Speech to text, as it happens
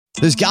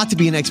There's got to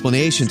be an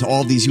explanation to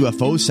all of these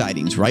UFO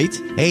sightings, right?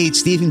 Hey,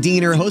 it's Stephen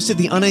Diener, host of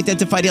the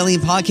Unidentified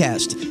Alien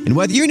Podcast. And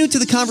whether you're new to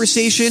the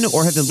conversation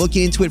or have been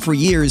looking into it for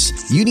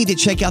years, you need to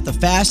check out the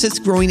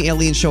fastest growing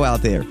alien show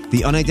out there,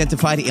 the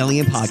Unidentified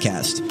Alien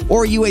Podcast,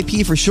 or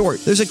UAP for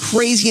short. There's a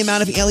crazy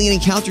amount of alien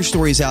encounter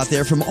stories out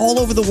there from all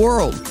over the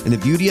world. And the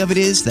beauty of it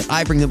is that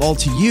I bring them all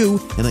to you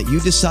and let you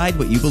decide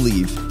what you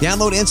believe.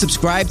 Download and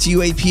subscribe to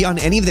UAP on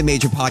any of the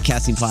major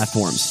podcasting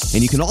platforms.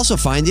 And you can also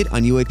find it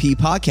on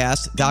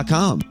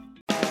UAPpodcast.com.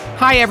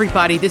 Hi,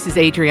 everybody. This is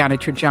Adriana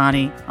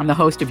Trajani. I'm the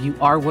host of You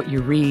Are What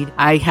You Read.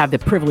 I have the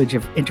privilege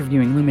of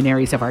interviewing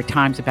luminaries of our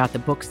times about the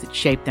books that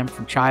shaped them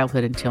from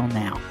childhood until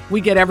now.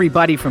 We get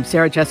everybody from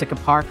Sarah Jessica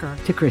Parker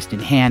to Kristen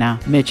Hanna,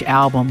 Mitch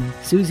Albom,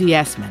 Susie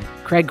Essman,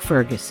 Craig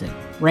Ferguson,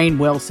 Rainn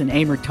Wilson,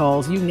 Amor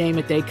Tolls, you name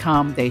it, they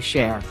come, they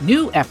share.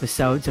 New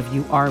episodes of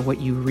You Are What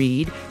You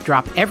Read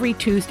drop every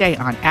Tuesday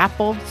on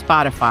Apple,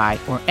 Spotify,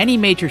 or any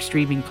major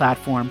streaming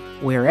platform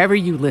wherever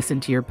you listen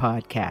to your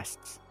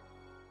podcasts.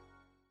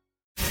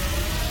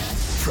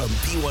 From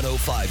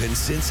B105 in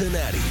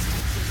Cincinnati,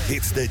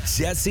 it's the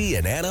Jesse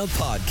and Anna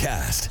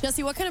podcast.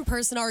 Jesse, what kind of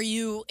person are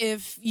you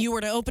if you were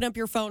to open up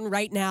your phone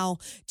right now?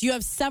 Do you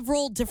have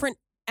several different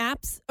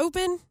apps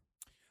open?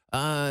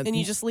 And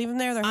you just leave them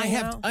there?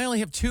 I only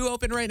have two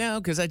open right now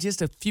because I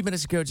just a few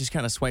minutes ago just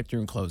kind of swiped through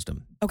and closed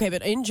them. Okay,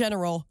 but in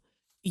general,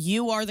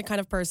 you are the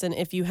kind of person,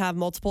 if you have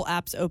multiple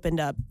apps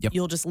opened up,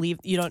 you'll just leave,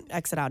 you don't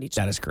exit out each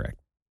time. That is correct.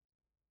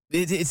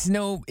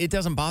 It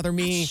doesn't bother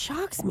me. It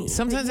shocks me.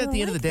 Sometimes at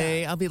the end of the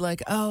day, I'll be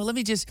like, oh, let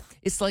me just,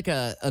 it's like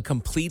a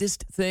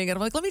completist thing. And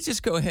I'm like, let me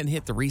just go ahead and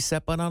hit the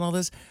reset button on all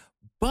this.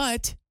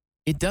 But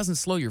it doesn't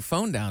slow your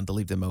phone down to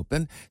leave them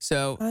open.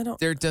 So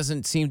there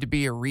doesn't seem to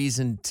be a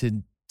reason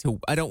to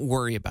I don't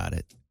worry about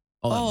it.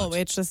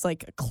 It's just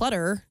like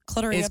clutter.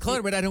 It's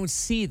clutter, but I don't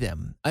see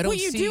them. I don't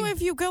see. What you do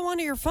if you go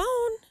onto your phone?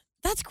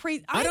 That's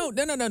crazy.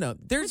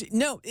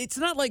 No. It's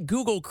not like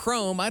Google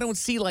Chrome. I don't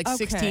see like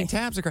 16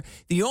 tabs.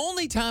 The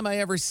only time I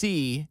ever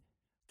see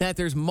that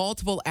there's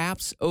multiple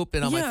apps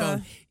open on my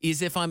phone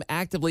is if I'm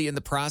actively in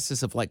the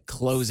process of like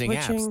closing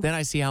apps. Then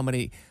I see how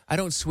many. I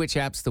don't switch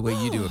apps the way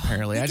you do,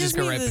 apparently. I just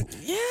go right.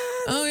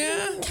 Oh,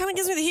 yeah. Kind of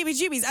gives me the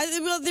heebie-jeebies.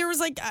 There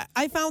was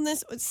I found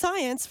this.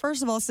 Science,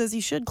 first of all, says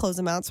you should close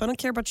them out. So I don't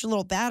care about your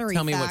little battery.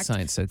 Tell me what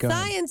science said. Go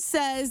ahead. Science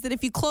says that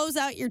if you close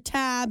out your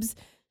tabs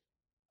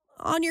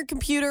on your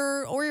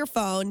computer or your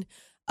phone,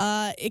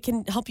 it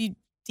can help you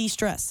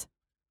de-stress.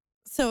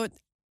 So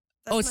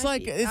it's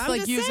like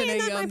using a.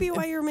 That might be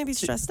why you're maybe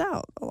stressed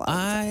out a lot.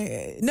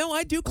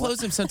 I do close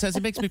them sometimes.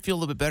 It makes me feel a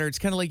little bit better. It's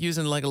kind of like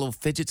using like a little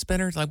fidget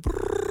spinner. It's like,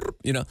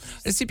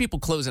 I see people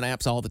closing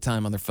apps all the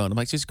time on their phone. I'm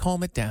like, just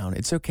calm it down.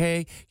 It's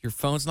okay. Your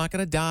phone's not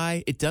going to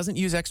die. It doesn't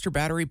use extra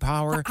battery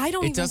power.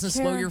 It doesn't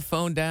slow your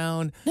phone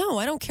down. No,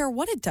 I don't care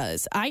what it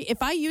does.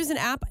 If I use an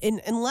app,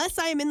 unless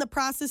I am in the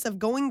process of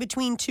going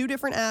between two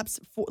different apps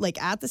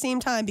at the same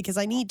time because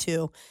I need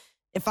to.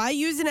 If I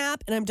use an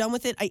app and I'm done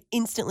with it, I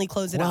instantly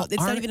close it out.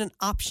 It's not even an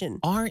option.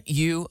 Aren't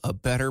you a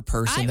better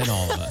person than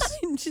all of us?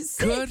 I'm just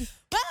good. Saying.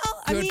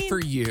 Well, for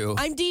you.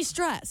 I'm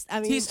de-stressed.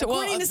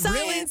 According to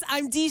science,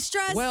 I'm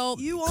de-stressed. Well,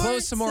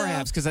 close some more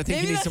apps because I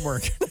think you need some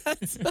work.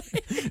 Maybe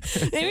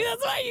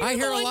that's why you. I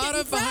hear a lot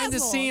of behind the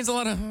scenes, a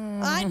lot of.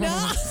 I know.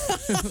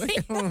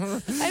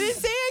 I didn't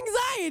say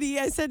anxiety.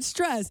 I said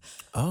stress.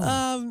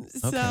 Oh.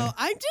 So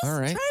I'm just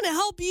trying to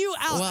help you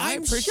out. Well,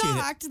 I'm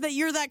shocked that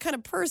you're that kind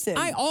of person.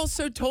 I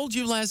also told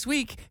you last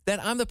week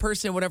that I'm the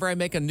person whenever I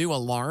make a new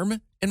alarm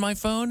in my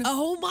phone.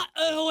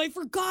 I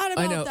forgot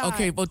about that. I know.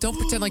 Okay, well, don't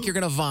pretend like you're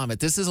going to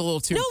vomit. This is a little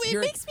too... No, it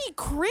makes me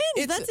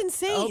cringe. That's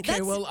insane.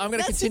 Okay, well, I'm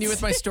going to continue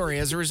with my story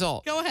as a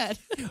result. Go ahead.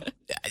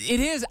 It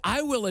is.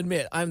 I will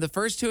admit, I'm the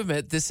first to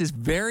admit, this is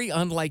very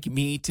unlike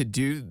me to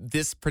do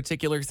this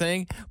particular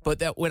thing, but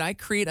that when I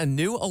create a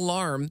new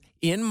alarm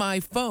in my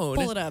phone,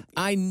 pull it up.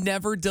 I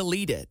never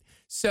delete it.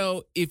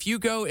 So if you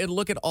go and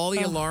look at all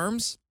the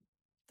alarms...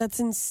 That's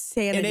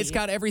insanity. And it's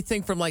got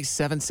everything from like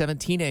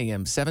 7:17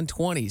 a.m.,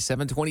 7:20,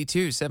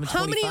 7:22, 7:25.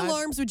 How many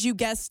alarms would you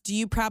guess do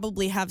you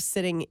probably have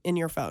sitting in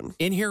your phone?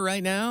 In here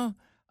right now?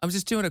 I'm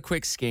just doing a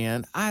quick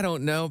scan. I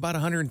don't know, about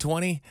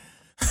 120.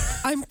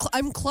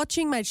 I'm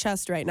clutching my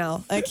chest right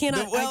now. I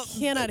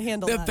cannot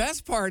handle that. The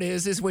best part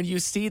is when you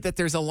see that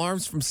there's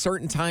alarms from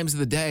certain times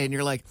of the day and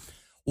you're like,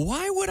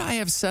 why would I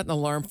have set an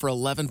alarm for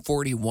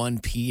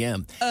 11:41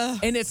 p.m.?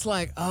 And it's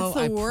like,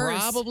 I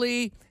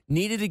probably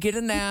needed to get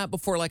a nap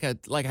before I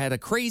had a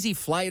crazy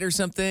flight or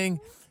something.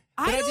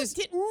 I don't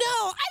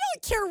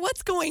care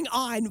what's going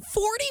on.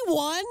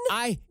 41?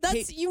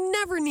 You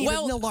never need an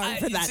alarm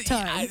for that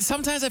time.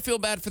 Sometimes I feel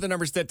bad for the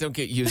numbers that don't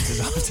get used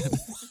as often.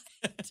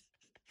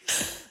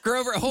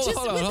 Grover, hold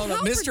on.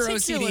 Mr.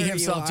 OCD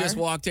himself just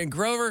walked in.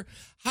 Grover,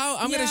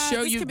 I'm going to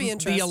show you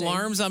the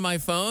alarms on my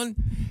phone.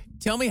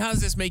 Tell me, how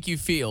does this make you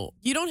feel?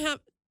 You don't have...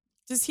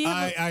 Does he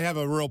have I have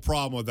a real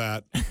problem with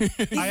that.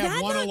 I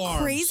have one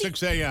alarm, crazy?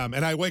 6 a.m.,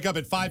 and I wake up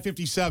at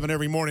 5:57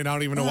 every morning. I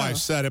don't even know why I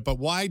said it, but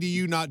why do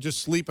you not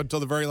just sleep until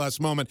the very last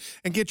moment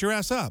and get your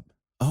ass up?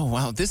 Oh,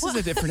 wow. This is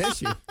a different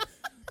issue.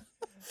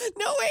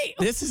 No, wait.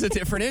 This is a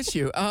different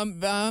issue.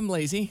 I'm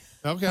lazy.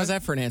 Okay. How's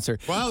that for an answer?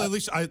 Well, at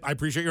least I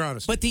appreciate your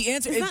honesty. But the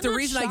answer, the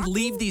reason I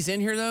leave these in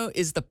here, though,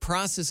 is the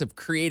process of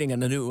creating a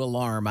new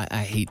alarm. I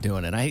hate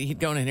doing it. I hate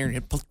going in here and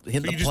hit the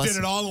you just did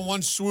it all in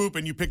one swoop,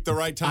 and you picked the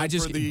right time for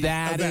the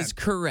That event. is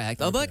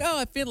correct. I'm like,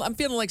 I'm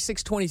feeling like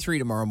 6:23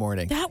 tomorrow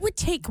morning. That would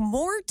take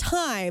more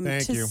time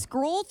to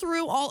scroll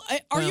through all.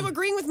 Are you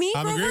agreeing with me,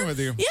 I'm Grover? agreeing with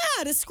you.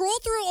 Yeah, to scroll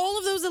through all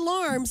of those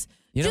alarms.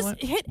 You know just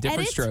what? hit Different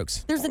edit.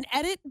 strokes. There's an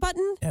edit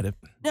button. Edit.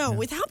 No,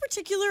 with how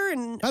particular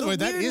and by the way,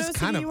 that is weird-nosed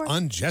kind of you are.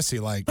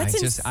 un-Jesse-like. That's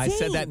I said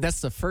that. insane.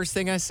 That's the first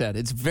thing I said.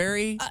 It's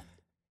very.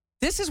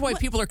 This is why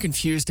people are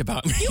confused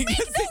about me. You make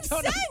They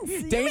no don't- sense.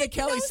 You Dana make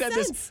Kelly no said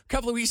sense. this a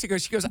couple of weeks ago.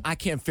 She goes, "I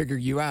can't figure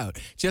you out."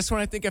 Just when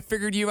I think I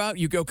figured you out,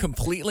 you go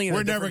completely. In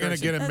We're a never going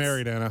to get him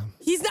married, Anna.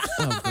 He's not.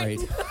 Oh, great.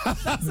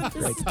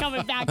 This is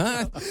coming back.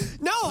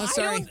 No, I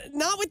sorry. don't.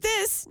 Not with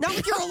this. Not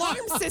with your alarm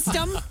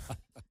system.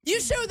 You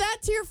show that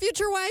to your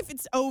future wife,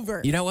 it's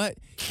over. You know what?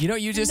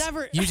 You just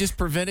Never- you just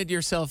prevented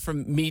yourself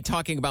from me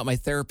talking about my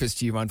therapist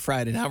to you on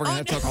Friday. Now we're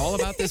going to talk all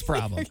about this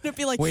problem. You're gonna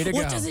be like, Way to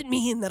what go. does it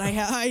mean that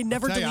I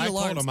never Tell you, delete I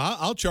alarms? told him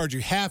I'll charge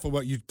you half of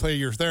what you pay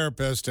your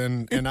therapist,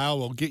 and I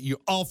will get you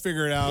all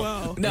figured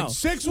out. No. In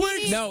 6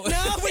 weeks. No,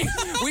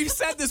 we've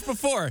said this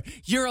before.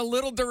 You're a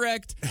little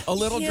direct, a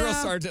little drill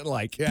sergeant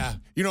like. Yeah,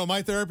 you know what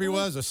my therapy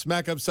was a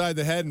smack upside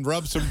the head and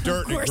rub some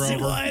dirt in it, Of course it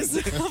Grover.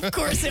 was. Of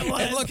course it was.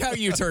 And look how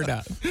you turned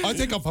out. I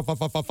think I'm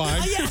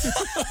fine.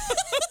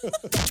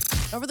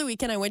 Over the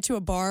weekend, I went to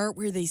a bar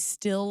where they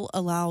still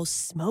allow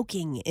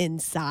smoking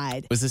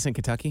inside. Was this in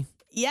Kentucky?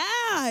 Yeah,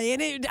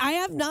 and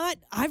I've not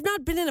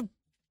been in a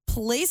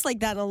place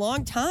like that in a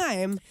long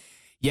time.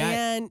 Yeah.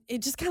 And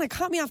it just kind of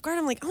caught me off guard.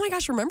 I'm like, oh my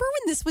gosh, remember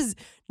when this was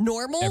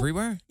normal?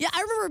 Everywhere? Yeah,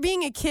 I remember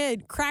being a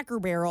kid, Cracker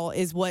Barrel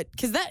is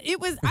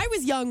I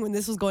was young when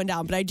this was going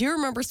down, but I do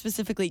remember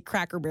specifically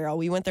Cracker Barrel.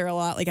 We went there a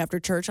lot, like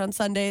after church on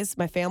Sundays,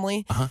 my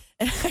family. Uh-huh.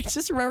 And I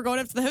just remember going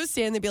up to the host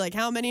stand, they'd be like,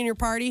 how many in your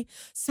party?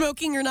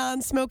 Smoking or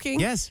non-smoking?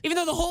 Yes. Even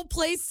though the whole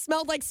place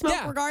smelled like smoke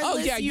regardless. Oh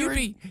yeah, you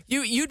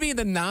you'd be in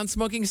the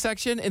non-smoking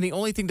section, and the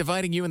only thing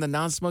dividing you in the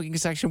non-smoking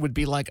section would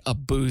be like a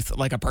booth,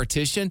 like a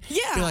partition.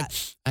 Yeah. Be like,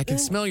 I can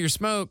smell your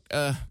smoke.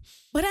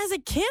 But as a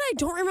kid, I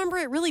don't remember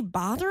it really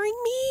bothering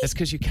me. That's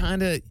because you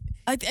kind of.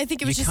 I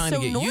think it was You just so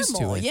kinda get normal. used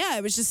to it. Yeah,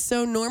 it was just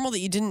so normal that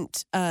you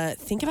didn't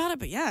think about it.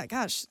 But yeah,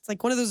 gosh, it's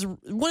like one of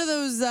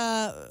those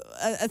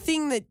a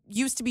thing that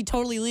used to be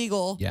totally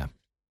legal. Yeah,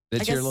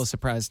 that you're a little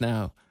surprised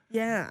now.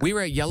 Yeah. We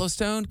were at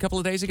Yellowstone a couple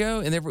of days ago,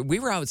 and we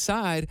were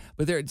outside,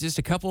 but there just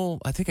a couple.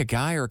 I think a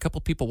guy or a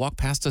couple people walked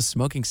past us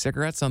smoking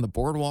cigarettes on the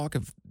boardwalk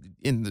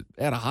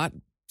at a hot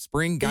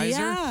spring geyser,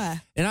 Yeah.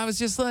 and I was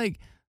just like,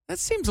 that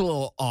seems a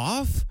little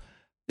off.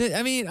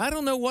 I mean, I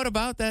don't know what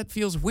about that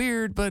feels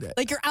weird, but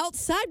Like you're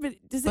outside, but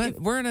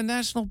we're in a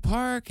national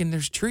park and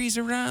there's trees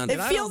around. it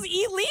and feels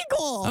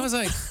illegal. I was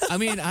like, I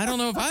mean, I don't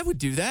know if I would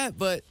do that,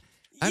 but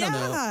I don't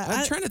know. Yeah,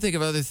 I'm trying to think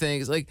of other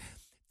things. Like,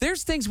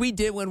 there's things we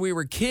did when we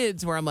were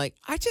kids where I'm like,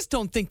 I just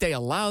don't think they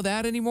allow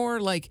that anymore.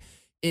 Like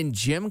in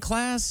gym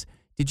class,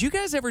 did you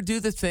guys ever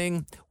do the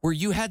thing where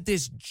you had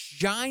this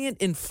giant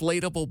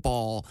inflatable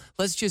ball?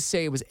 Let's just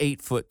say it was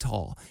 8 foot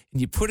tall,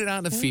 and you put it out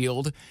in the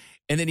field,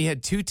 and then you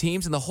had two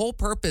teams, and the whole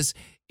purpose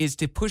is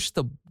to push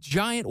the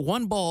giant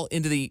one ball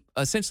into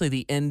essentially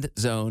the end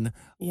zone.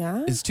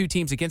 Yeah. It's two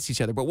teams against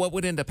each other. But what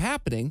would end up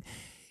happening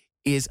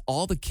is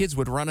all the kids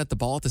would run at the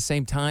ball at the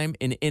same time,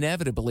 and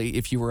inevitably,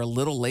 if you were a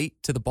little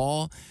late to the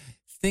ball,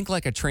 think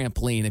like a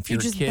trampoline. If You you're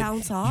a just kid,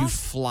 bounce off? you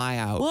fly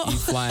out. Whoa. You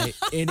fly,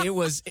 and it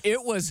was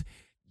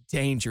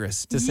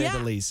dangerous to say the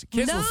Yeah. least.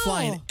 Kids were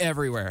flying No.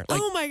 everywhere.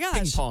 Like Oh my gosh.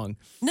 ping pong.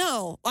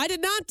 No, I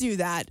did not do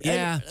that.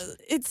 Yeah.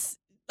 And,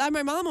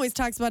 my mom always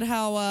talks about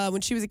how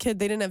when she was a kid,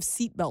 they didn't have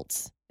seat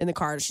belts in the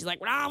car. She's like,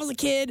 when I was a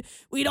kid,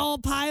 we'd all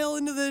pile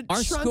into the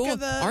trunk of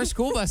the. Our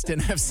school bus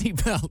didn't have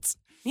seatbelts.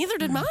 Neither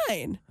did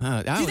mine.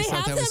 I Do always they thought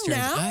have that was them strange.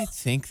 now? I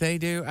think they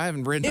do. I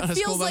haven't ridden It on a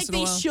school feels bus like in a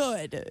they while.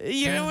 should.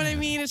 You know what I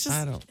mean? It's just,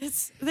 I don't.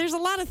 there's a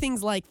lot of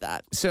things like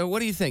that. So, what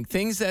do you think?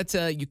 Things that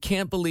you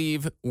can't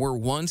believe were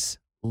once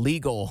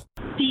legal.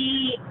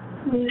 The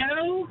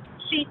no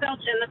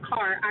seatbelts in the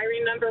car. I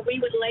remember we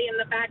would lay in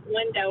the back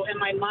window and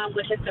my mom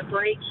would hit the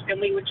brakes and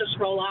we would just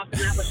roll off,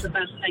 and that was the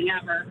best thing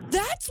ever.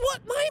 That's what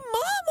my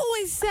mom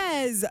always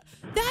says.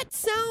 That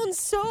sounds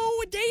so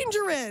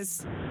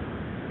dangerous.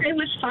 It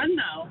was fun,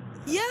 though.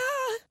 Yeah.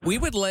 We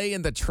would lay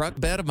in the truck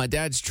bed of my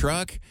dad's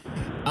truck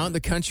out in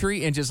the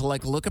country and just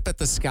like look up at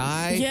the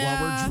sky while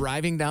Yeah. we're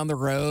driving down the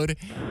road.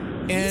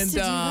 And to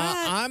do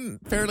that. I'm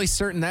fairly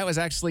certain that was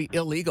actually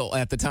illegal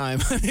at the time.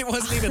 It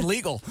wasn't even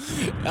legal.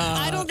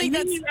 I don't think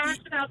And then that's. you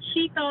asked about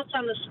seatbelts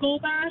on the school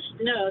bus.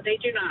 No, they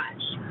do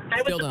not. I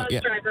was Still the don't, bus yeah.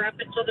 driver up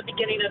until the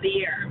beginning of the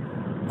year.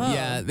 Oh.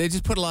 Yeah, they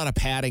just put a lot of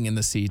padding in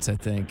the seats, I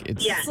think.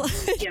 It's, Yes,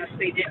 yes,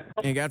 they do.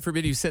 And God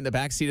forbid you sit in the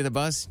back seat of the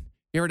bus.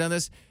 You ever done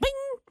this? Bing.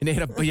 And they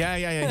hit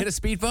hit a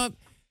speed bump.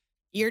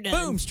 You're done.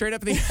 Boom, straight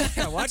up in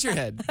the watch your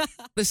head.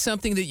 There's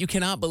something that you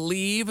cannot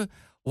believe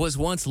was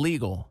once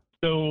legal.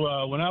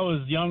 So when I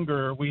was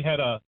younger, we had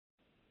a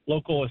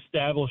local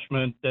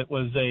establishment that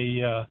was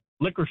a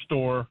liquor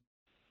store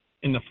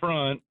in the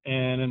front,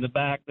 and in the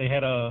back they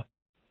had a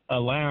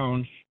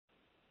lounge,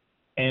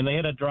 and they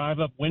had a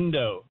drive-up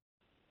window,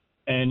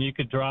 and you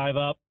could drive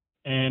up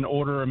and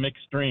order a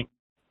mixed drink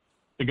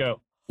to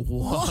go.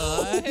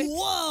 What?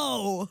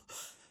 Whoa.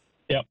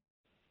 Yep.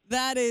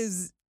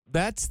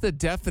 That's the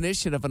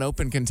definition of an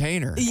open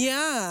container.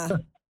 Yeah.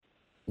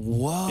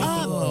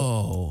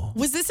 Whoa.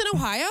 Was this in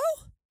Ohio?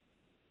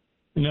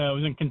 No, it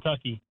was in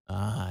Kentucky.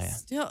 Ah, yeah.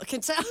 Still,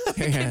 Kentucky. Yeah.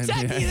 They don't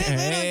care.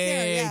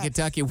 Hey, Yeah.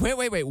 Kentucky.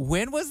 Wait.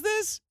 When was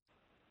this?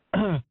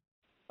 This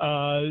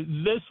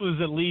was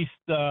at least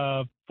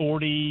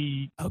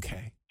 42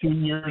 Okay.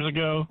 years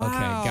ago. Wow. Okay,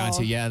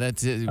 gotcha. Yeah,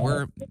 that's it.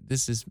 We're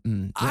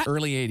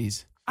early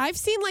 80s. I've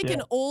seen like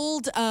an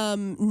old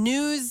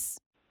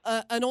newscast,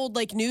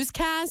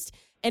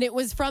 and it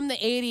was from the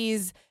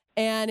 80s,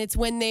 and it's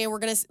when they were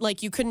going to,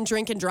 like, you couldn't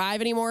drink and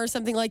drive anymore or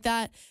something like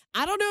that.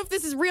 I don't know if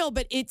this is real,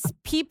 but it's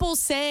people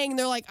saying,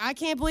 they're like, I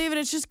can't believe it.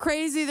 It's just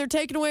crazy. They're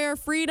taking away our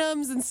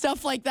freedoms and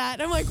stuff like that.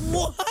 And I'm like,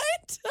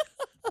 what?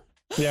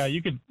 Yeah,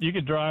 you could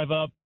drive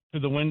up to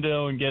the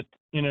window and get,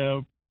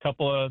 a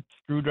couple of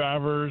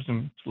screwdrivers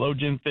and slow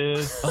gin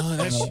fizz.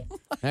 Oh,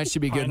 that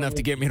should be good enough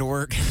to get me to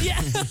work. Yeah.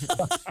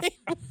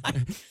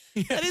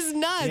 That is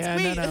nuts.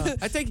 Yeah, no.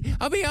 I think,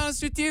 I'll be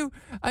honest with you.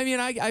 I mean,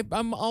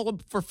 I'm all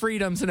for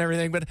freedoms and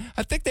everything, but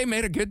I think they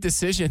made a good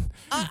decision.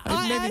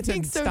 I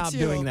think so stop too,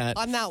 doing that.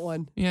 on that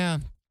one. Yeah.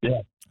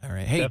 Yeah. All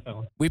right. Hey,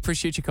 definitely. We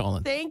appreciate you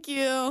calling. Thank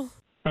you.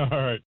 All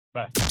right.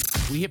 Bye.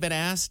 We have been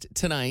asked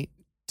tonight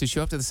to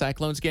show up to the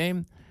Cyclones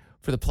game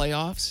for the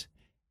playoffs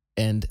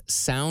and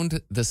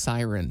sound the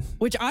siren.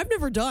 Which I've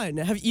never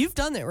done. You've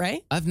done it,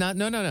 right? I've not.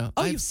 No. Oh,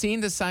 I've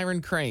seen the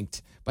siren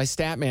cranked by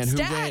Statman, who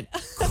went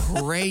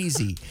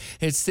crazy.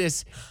 It's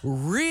this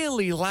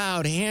really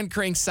loud hand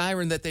crank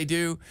siren that they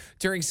do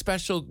during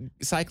special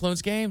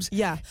Cyclones games.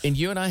 Yeah. And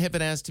you and I have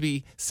been asked to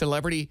be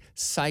celebrity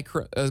siren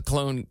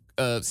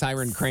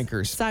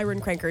crankers.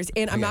 Siren crankers.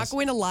 And I'm not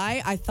going to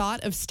lie, I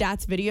thought of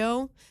Stat's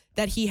video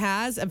that he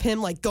has of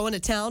him like going to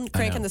town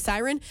cranking the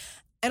siren.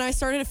 And I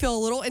started to feel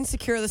a little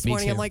insecure this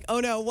morning. Too. I'm like,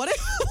 oh no, what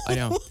if I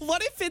know.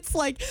 What if it's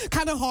like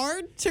kind of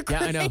hard to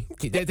crank? Yeah, I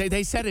know.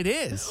 They said it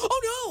is.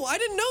 Oh no, I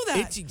didn't know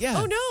that.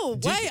 Yeah. Oh no.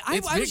 Why?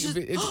 I was just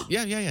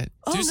Yeah.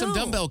 Oh, Do some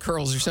dumbbell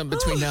curls or something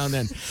between now and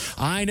then.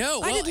 I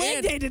know. I did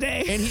leg day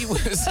today. And he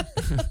was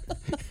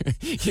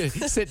you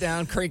sit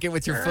down, crank it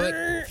with your foot.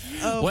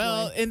 Oh,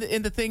 well, boy.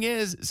 and the thing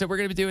is, so we're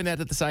going to be doing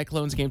that at the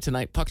Cyclones game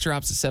tonight. Puck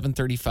drops at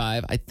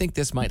 7:35. I think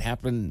this might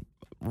happen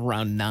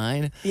around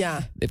 9.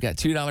 Yeah. They've got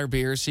 $2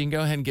 beers, so you can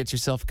go ahead and get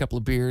yourself a couple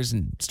of beers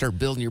and start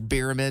building your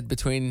pyramid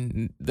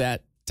between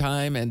that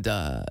time and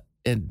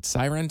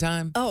siren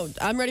time. Oh,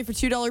 I'm ready for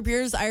 $2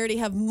 beers. I already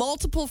have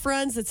multiple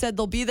friends that said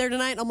they'll be there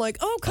tonight. I'm like,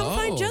 come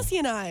find Jesse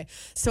and I.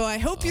 So I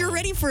hope you're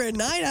ready for a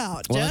night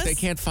out, Well, Jess. if they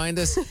can't find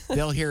us,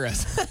 they'll hear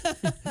us.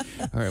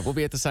 All right, we'll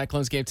be at the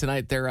Cyclones game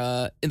tonight. They're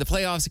in the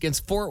playoffs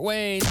against Fort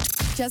Wayne.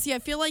 Jesse, I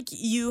feel like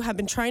you have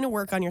been trying to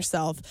work on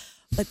yourself,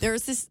 but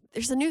there's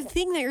a new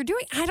thing that you're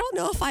doing. I don't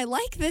know if I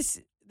like this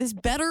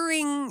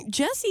bettering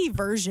Jesse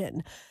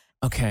version.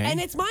 Okay. And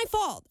it's my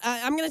fault.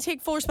 I'm going to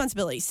take full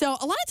responsibility. So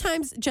a lot of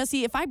times,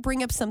 Jesse, if I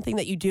bring up something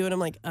that you do and I'm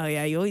like, oh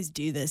yeah, you always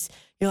do this.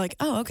 You're like,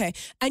 oh, okay.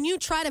 And you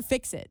try to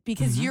fix it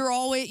because you're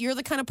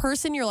the kind of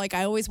person, you're like,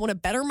 I always want to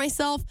better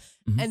myself.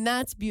 And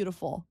that's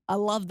beautiful. I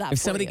love that. If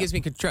somebody gives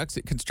me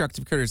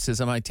constructive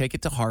criticism, I take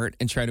it to heart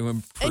and try to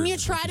improve. And you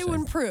try to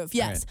improve.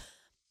 Yes. Right.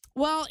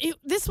 Well,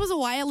 this was a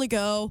while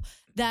ago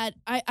that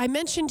I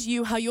mentioned to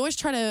you how you always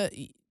try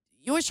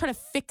to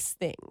fix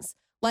things.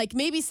 Like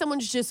maybe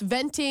someone's just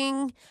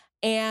venting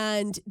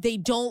and they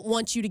don't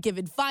want you to give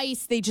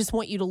advice. They just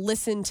want you to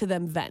listen to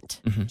them vent.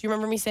 Do you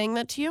remember me saying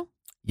that to you?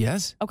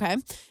 Yes. Okay.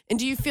 And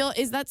do you feel,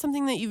 is that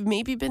something that you've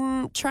maybe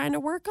been trying to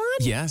work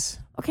on? Yes.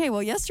 Okay.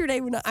 Well, yesterday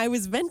when I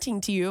was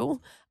venting to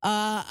you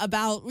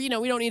about, we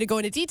don't need to go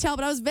into detail,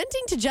 but I was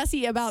venting to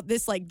Jesse about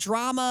this like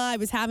drama I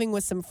was having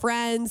with some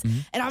friends.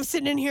 And I'm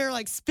sitting in here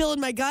like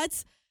spilling my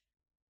guts.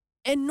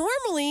 And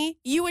normally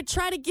you would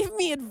try to give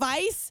me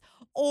advice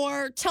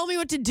or tell me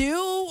what to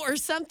do or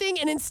something.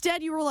 And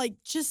instead you were like,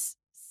 just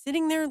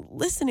sitting there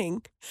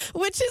listening,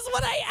 which is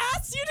what I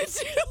asked you to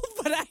do.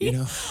 But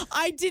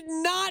I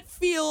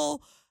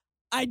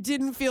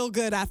didn't feel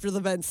good after the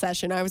vent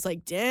session. I was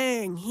like,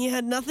 dang, he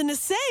had nothing to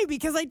say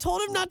because I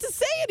told him not to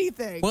say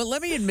anything. Well,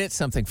 let me admit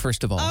something,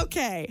 first of all.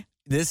 Okay.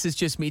 This is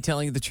just me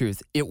telling you the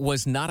truth. It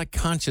was not a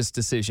conscious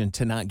decision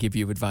to not give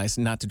you advice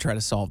and not to try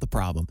to solve the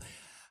problem.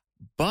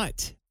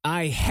 But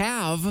I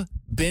have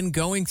been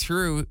going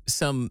through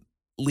some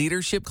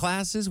leadership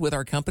classes with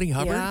our company,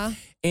 Hubbard. Yeah.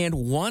 And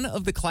one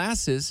of the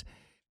classes,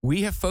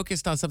 we have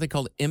focused on something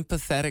called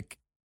empathetic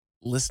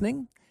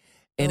listening.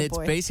 And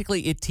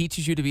basically, it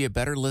teaches you to be a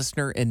better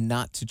listener and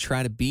not to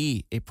try to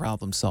be a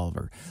problem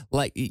solver.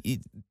 Like, you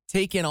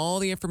take in all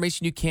the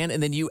information you can,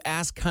 and then you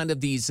ask kind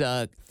of these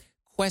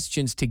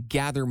questions to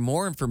gather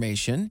more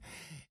information.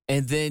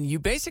 And then you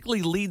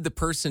basically lead the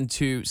person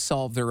to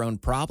solve their own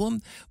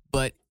problem,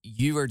 but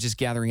you are just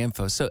gathering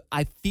info. So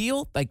I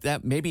feel like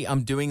that maybe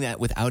I'm doing that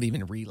without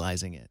even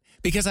realizing it.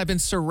 Because I've been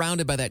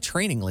surrounded by that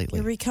training lately.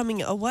 You're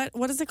becoming a what?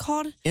 What is it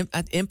called?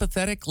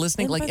 Empathetic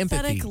listening, like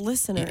empathy. Empathetic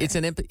listener. It's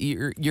an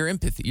you're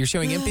empathy. You're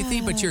showing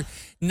empathy, but you're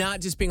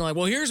not just being like,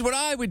 well, here's what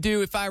I would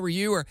do if I were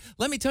you, or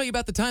let me tell you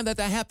about the time that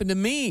happened to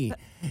me.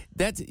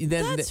 That's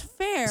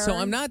fair. So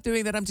I'm not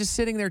doing that. I'm just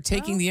sitting there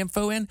taking the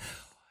info in.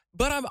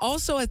 But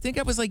I think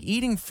I was like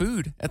eating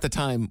food at the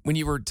time when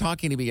you were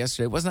talking to me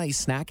yesterday. Wasn't I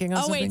snacking on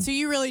something? Oh, wait, so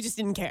you really just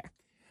didn't care?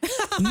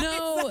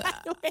 No,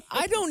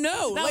 I don't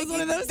know. That was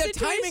one of those the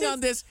situations? timing on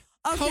this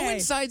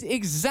coincides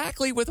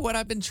exactly with what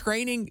I've been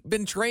trained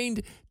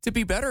to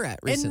be better at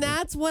recently. And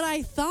that's what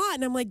I thought.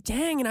 And I'm like,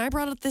 dang, and I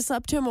brought this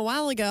up to him a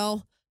while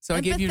ago. So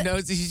I gave you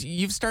notes.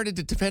 You've started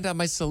to depend on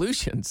my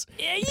solutions.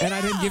 Yeah, and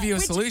I didn't give you a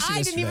solution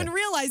I didn't even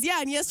realize.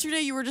 Yeah, and yesterday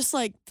you were just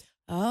like,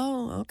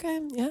 oh, okay,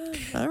 yeah,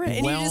 all right.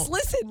 And you just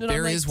listened. And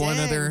there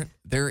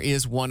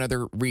is one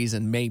other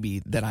reason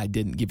maybe that I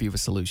didn't give you a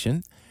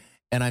solution.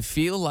 And I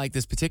feel like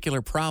this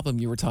particular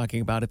problem you were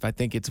talking about, if I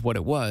think it's what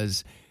it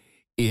was,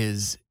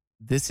 is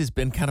this has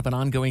been kind of an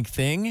ongoing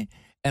thing.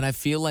 And I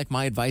feel like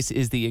my advice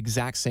is the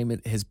exact same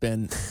it has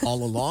been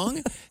all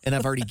along. And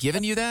I've already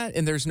given you that.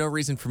 And there's no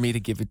reason for me to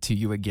give it to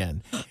you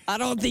again. I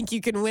don't think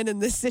you can win in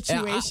this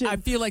situation. I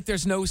feel like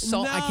there's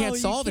I can't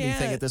solve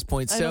anything at this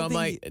point. So I'm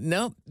like,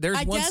 no,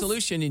 there's one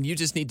solution and you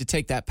just need to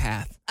take that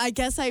path. I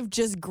guess I've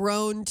just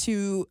grown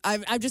to,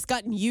 I've just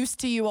gotten used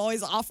to you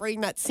always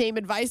offering that same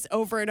advice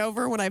over and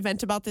over when I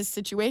vent about this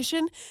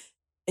situation.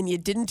 And you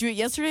didn't do it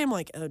yesterday. I'm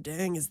like, oh,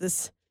 dang, is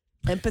this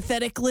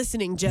empathetic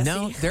listening, Jesse?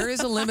 No, there is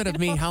a limit of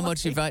me how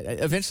much advice.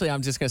 Eventually,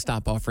 I'm just going to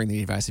stop offering the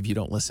advice if you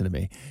don't listen to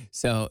me.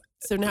 So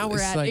now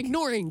we're at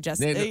ignoring,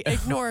 Jesse.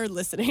 Ignore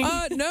listening.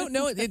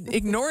 No.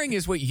 Ignoring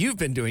is what you've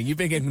been doing. You've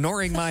been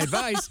ignoring my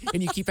advice,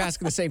 and you keep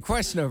asking the same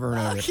question over and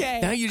over.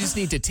 Okay. Now you just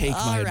need to take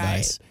my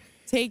advice.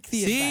 Take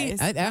the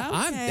advice.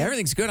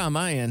 Everything's good on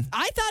my end.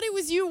 I thought it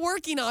was you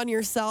working on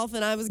yourself,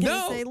 and I was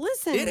going to say,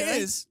 listen. It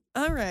is.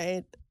 All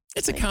right.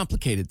 It's a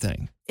complicated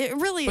thing. It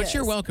really is. But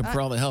you're welcome for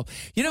all the help.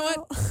 You know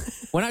what?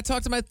 When I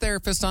talk to my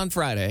therapist on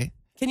Friday,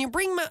 can you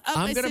bring up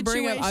my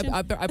situation?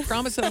 I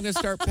promise that I'm going to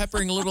start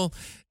peppering little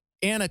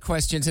Anna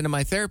questions into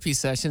my therapy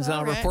sessions, and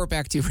I'll report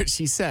back to you what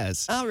she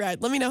says. All right.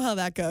 Let me know how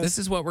that goes. This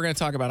is what we're going to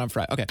talk about on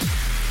Friday. Okay.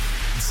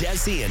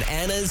 Jesse and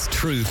Anna's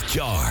Truth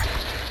Jar.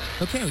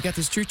 Okay, we got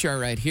this truth jar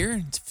right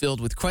here. It's filled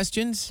with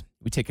questions.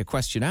 We take a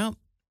question out.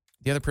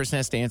 The other person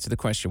has to answer the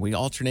question. We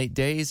alternate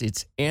days.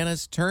 It's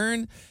Anna's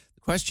turn.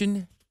 The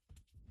question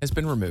has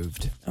been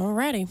removed.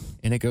 Alrighty.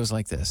 And it goes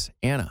like this.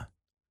 Anna,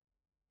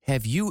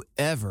 have you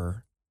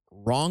ever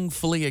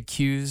wrongfully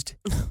accused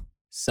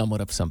someone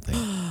of something?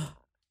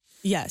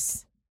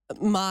 Yes.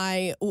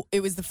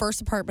 It was the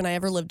first apartment I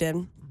ever lived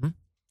in. Mm-hmm.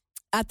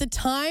 At the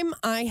time,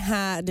 I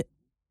had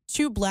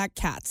 2 black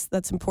cats.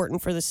 That's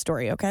important for this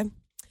story, okay?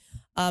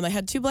 I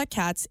had 2 black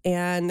cats,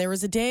 and there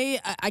was a day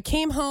I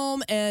came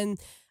home, and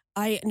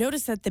I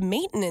noticed that the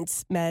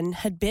maintenance men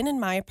had been in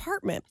my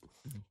apartment.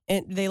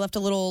 And they left a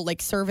little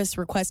service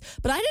request,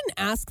 but I didn't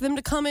ask them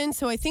to come in.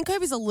 So I think I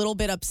was a little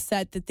bit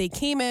upset that they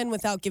came in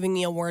without giving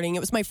me a warning. It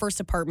was my first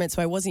apartment,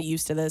 so I wasn't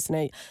used to this. And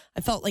I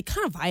felt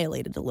kind of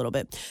violated a little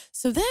bit.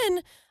 So then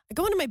I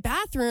go into my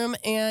bathroom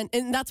and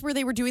that's where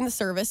they were doing the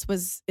service,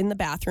 was in the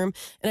bathroom.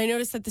 And I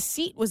noticed that the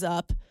seat was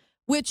up,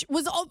 which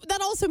was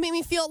that also made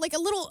me feel a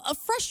little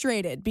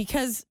frustrated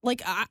because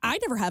I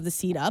never have the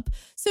seat up.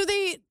 So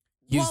they,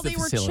 use while the they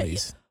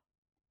facilities.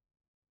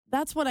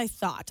 That's what I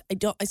thought. I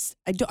don't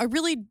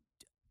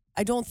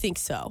think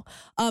so.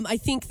 I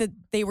think that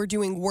they were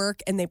doing work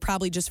and they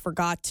probably just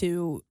forgot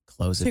to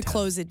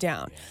close it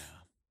down.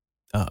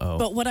 Yeah. Uh-oh.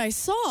 But what I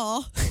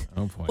saw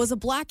was a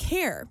black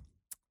hair.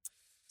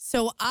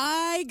 So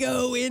I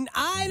go in,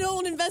 I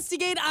don't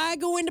investigate, I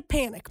go into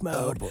panic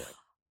mode. Oh boy.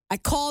 I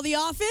call the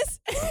office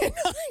and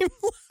I'm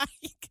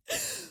like,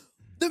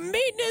 the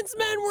maintenance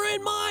men were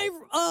in my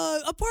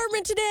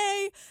apartment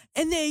today,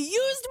 and they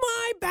used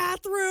my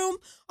bathroom.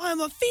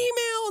 I'm a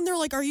female, and they're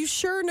like, "Are you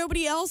sure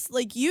nobody else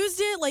used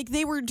it?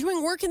 They were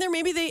doing work in there.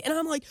 Maybe they." And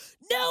I'm like,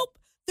 "Nope,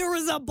 there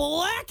was a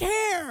black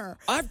hair.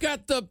 I've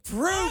got the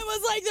proof." I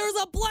was like,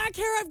 "There's a black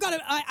hair. I've got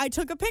it." I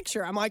took a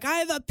picture. I'm like, "I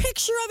have a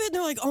picture of it." And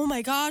they're like, "Oh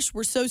my gosh,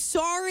 we're so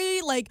sorry.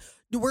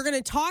 We're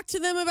gonna talk to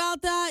them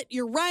about that.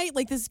 You're right.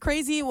 This is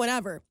crazy.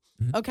 Whatever."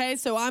 Mm-hmm. Okay,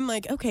 so I'm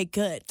like, okay,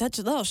 good.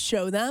 That'll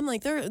show them.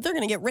 They're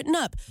gonna get written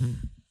up.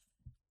 Mm-hmm.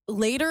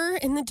 Later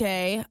in the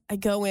day, I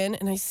go in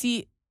and I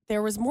see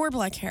there was more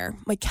black hair.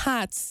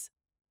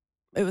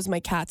 It was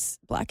my cat's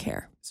black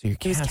hair. So your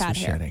cats were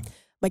shedding.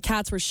 My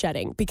cats were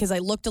shedding because I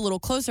looked a little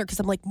closer because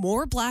I'm like,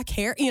 more black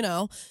hair,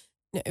 No,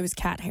 it was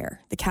cat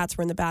hair. The cats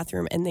were in the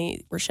bathroom and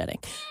they were shedding.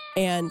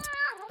 And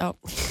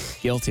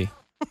Guilty.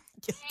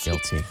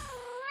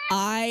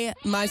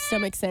 My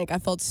stomach sank. I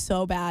felt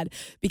so bad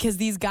because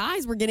these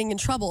guys were getting in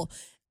trouble.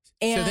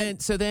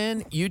 And so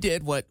then you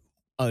did what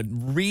a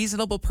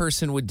reasonable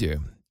person would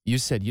do. You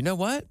said, you know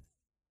what?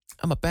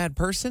 I'm a bad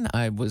person.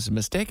 I was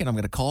mistaken. I'm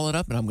going to call it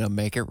up and I'm going to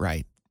make it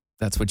right.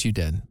 That's what you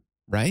did,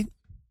 right?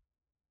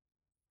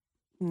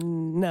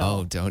 No.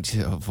 Oh, don't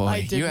you? Oh,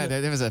 boy.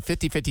 There was a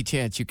 50-50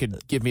 chance you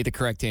could give me the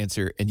correct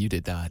answer, and you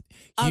did not.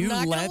 I'm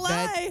not gonna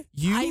lie.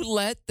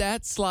 Let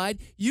that slide.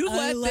 You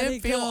let them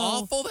feel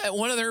awful that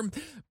one of their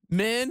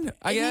men,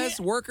 I guess,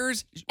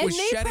 workers, was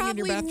shedding in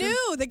your bathroom? And they probably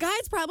knew. The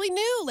guys probably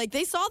knew. Like,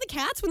 they saw the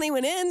cats when they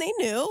went in. They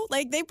knew.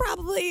 Like, they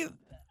probably...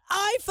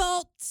 I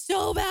felt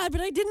so bad, but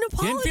I didn't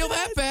apologize. Didn't feel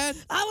that bad?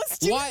 I was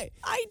too... Why?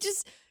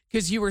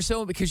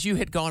 Because you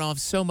had gone off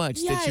so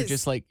much that you're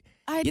just like...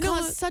 I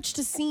caused such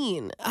a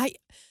scene.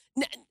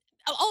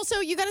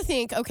 Also, you got to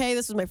think, okay,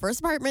 this was my first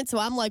apartment, so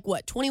I'm like,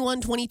 what,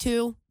 21,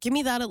 22? Give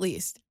me that at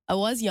least. I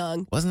was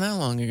young. Wasn't that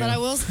long ago. But I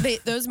will say,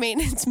 those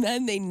maintenance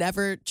men, they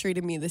never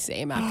treated me the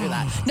same after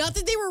that. Not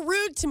that they were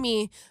rude to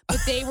me, but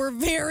they were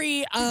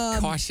very...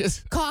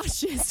 cautious.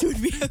 Cautious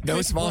would be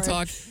no small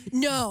talk?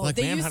 No. Like,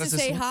 they used to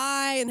say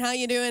hi and how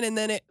you doing, and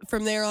then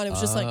from there on, it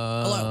was just like,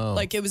 hello.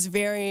 Like, it was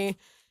very...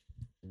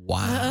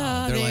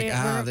 Wow.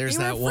 There's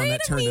that one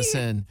that turned us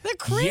in. The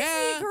crazy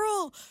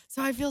girl.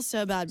 So I feel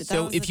so bad. But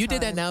so if you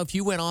did that now, if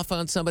you went off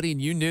on somebody and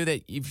you knew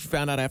that you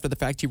found out after the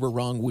fact you were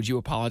wrong, would you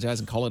apologize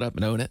and call it up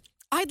and own it?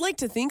 I'd like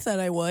to think that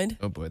I would.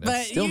 Oh, boy.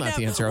 That's still not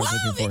the answer I was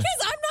looking for. Because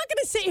I'm not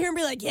going to sit here and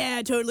be like, yeah,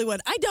 I totally would.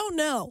 I don't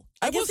know.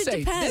 I guess will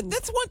say, it depends.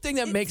 That's one thing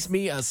that makes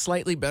me a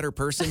slightly better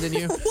person than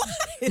you.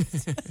 What?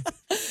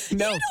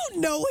 No. You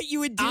don't know what you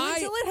would do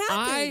until it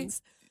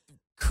happens.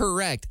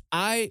 Correct.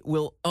 I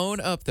will own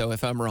up, though,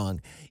 if I'm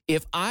wrong.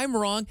 If I'm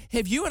wrong,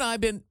 have you and I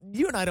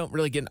don't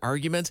really get in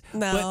arguments.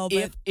 No,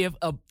 but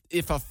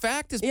if a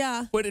fact is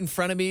put in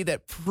front of me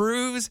that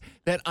proves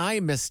that I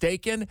am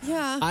mistaken,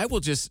 I will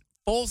just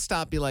full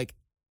stop be like,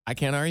 I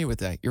can't argue with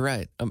that. You're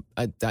right.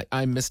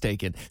 I'm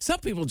mistaken.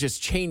 Some people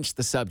just change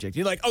the subject.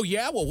 You're like, oh,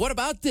 yeah? Well, what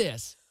about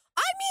this?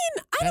 I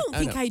mean, I don't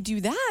think I do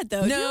that,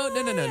 though. No.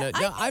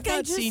 I've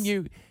not seen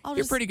you.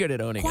 You're pretty good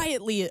at owning it.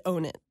 Quietly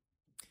own it.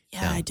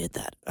 Yeah, I did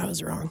that. I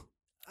was wrong.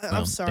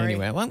 I'm sorry.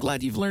 Anyway, I'm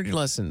glad you've learned your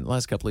lesson the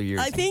last couple of years.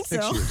 I think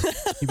so.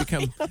 You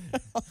become...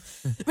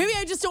 Maybe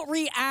I just don't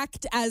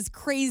react as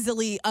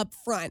crazily up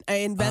front. I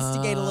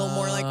investigate a little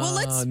more like, well,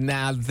 let's...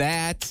 Now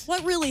that...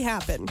 What really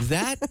happened?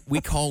 That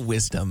we call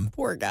wisdom.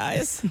 Poor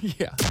guys.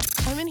 Yeah.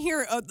 I'm in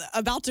here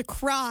about to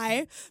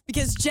cry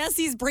because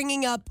Jesse's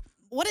bringing up,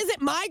 what is it,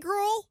 My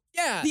Girl?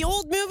 Yeah. The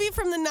old movie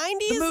from the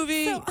 90s? The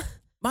movie,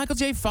 Michael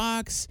J.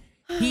 Fox...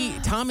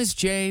 Thomas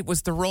J.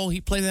 was the role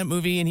he played in that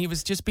movie, and he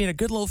was just being a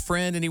good little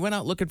friend, and he went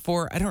out looking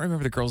for, I don't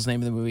remember the girl's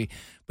name in the movie,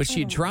 but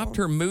she dropped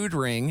her mood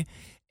ring,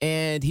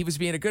 and he was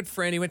being a good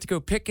friend. He went to go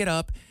pick it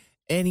up,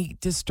 and he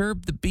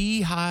disturbed the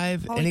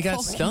beehive, and he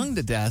got stung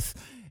to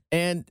death.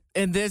 And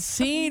this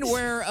scene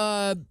where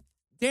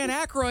Dan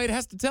Aykroyd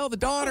has to tell the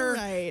daughter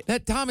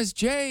that Thomas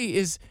J.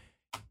 is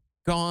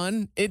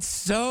gone. It's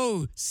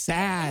so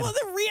sad. Well,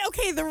 the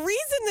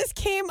reason this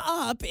came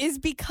up is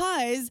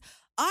because...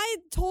 I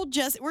told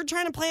Jess, we're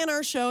trying to plan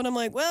our show, and I'm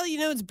like, well,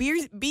 it's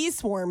bee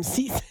swarm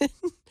season.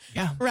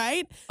 Yeah.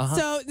 Right? Uh-huh.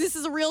 So this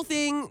is a real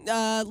thing.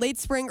 Late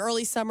spring,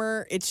 early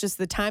summer. It's just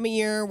the time of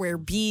year where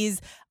bees,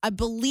 I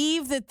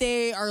believe that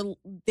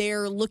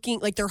they're looking,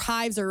 like their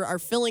hives are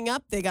filling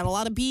up. They got a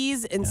lot of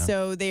bees, and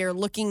so they are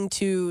looking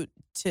to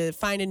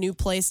find a new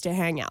place to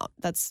hang out.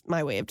 That's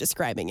my way of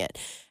describing it.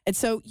 And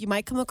so you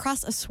might come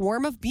across a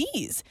swarm of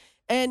bees.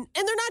 And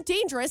they're not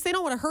dangerous. They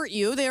don't want to hurt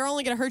you. They're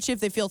only going to hurt you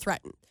if they feel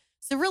threatened.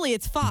 So really,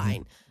 it's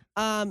fine.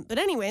 But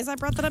anyways, I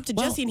brought that up to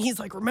Jesse, and he's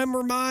like,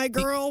 remember My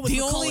Girl when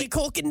Macaulay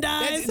Culkin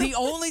dies?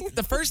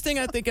 The first thing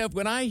I think of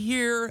when I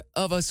hear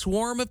of a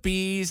swarm of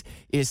bees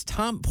is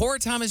poor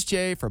Thomas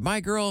J. from My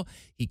Girl.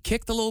 He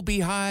kicked the little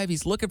beehive.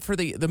 He's looking for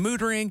the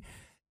mood ring.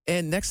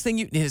 And next thing,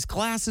 his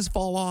glasses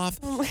fall off.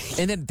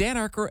 And then Dan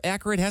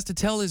Aykroyd has to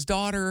tell his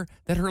daughter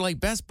that her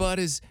best bud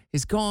is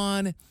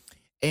gone.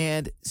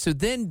 And so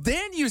then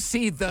you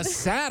see the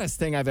saddest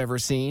thing I've ever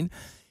seen.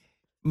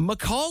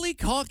 Macaulay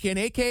Culkin,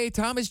 a.k.a.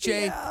 Thomas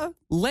J.,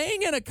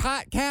 laying in a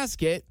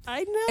casket.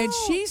 I know. And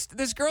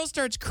this girl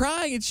starts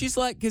crying, and she's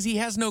like, because he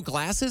has no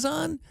glasses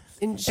on.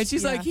 And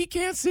she's like, he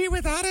can't see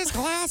without his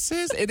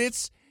glasses. And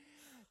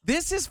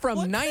this is from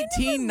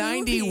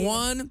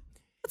 1991.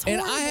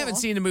 And I haven't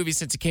seen the movie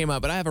since it came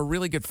out, but I have a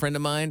really good friend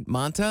of mine,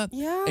 Monta.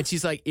 Yeah. And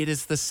she's like, it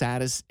is the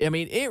saddest. I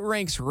mean, it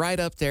ranks right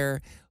up there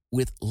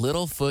with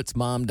Littlefoot's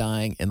mom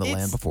dying in The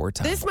Land Before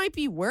Time. This might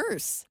be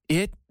worse.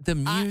 The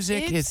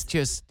music is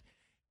just...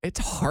 It's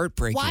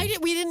heartbreaking.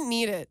 We didn't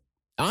need it?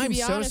 I'm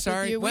so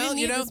sorry. Well,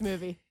 this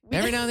movie.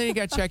 Every now and then you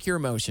got to check your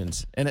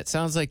emotions, and it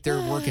sounds like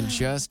they're working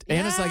just.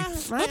 And it's like,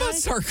 I'm about to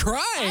start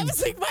crying. I was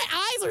like, my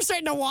eyes are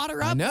starting to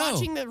water up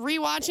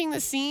rewatching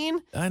the scene.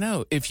 I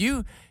know. If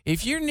you're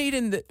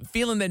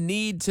feeling the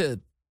need to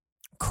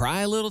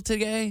cry a little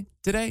today,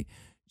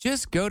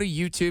 just go to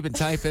YouTube and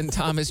type in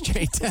Thomas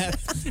J.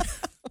 death.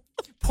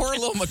 Poor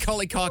little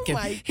Macaulay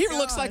Culkin. He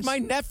looks like my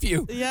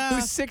nephew,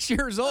 who's 6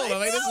 years old. I'm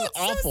like, this is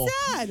awful. So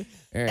sad.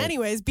 Right.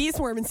 Anyways, bee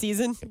swarming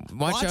season.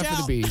 Watch out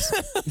for the bees.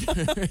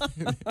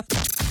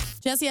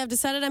 Jesse, I've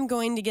decided I'm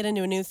going to get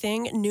into a new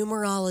thing,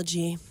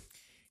 numerology.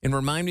 And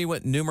remind me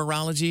what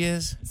numerology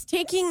is? It's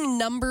taking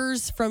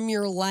numbers from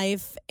your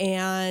life,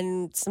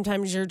 and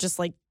sometimes you're just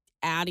like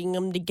adding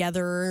them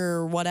together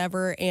or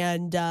whatever,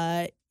 and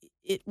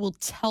it will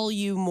tell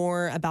you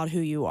more about who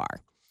you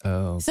are.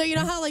 Oh. So you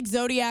know how like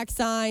zodiac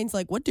signs,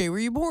 like what day were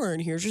you born?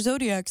 Here's your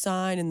zodiac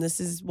sign, and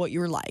this is what you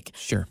were like.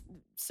 Sure.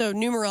 So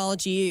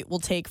numerology will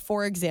take,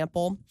 for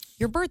example,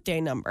 your birthday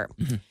number.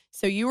 Mm-hmm.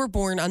 So you were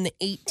born on the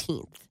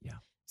 18th. Yeah.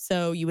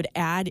 So you would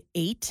add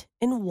 8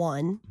 and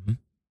 1,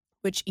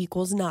 which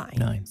equals 9.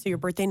 9. So your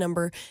birthday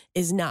number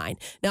is 9.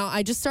 Now,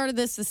 I just started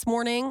this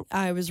morning.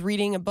 I was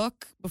reading a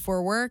book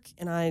before work,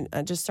 and I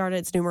just started.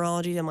 It's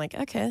numerology. I'm like,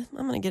 okay,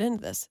 I'm going to get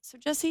into this. So,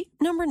 Jesse,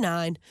 number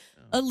 9,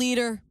 a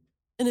leader,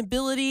 an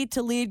ability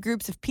to lead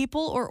groups of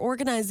people or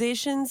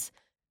organizations,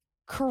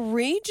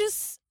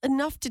 courageous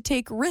enough to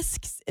take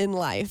risks in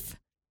life.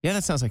 Yeah,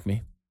 that sounds like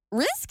me.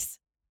 Risks?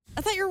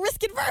 I thought you were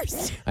risk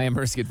adverse. I am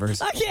risk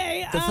adverse.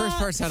 Okay. The first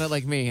part sounded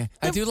like me.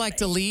 I do like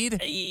to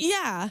lead.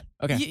 Yeah.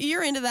 Okay.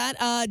 You're into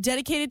that.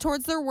 Dedicated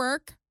towards their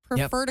work.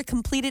 Prefer to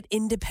complete it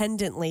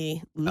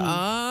independently.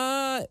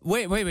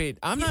 Wait.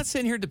 I'm not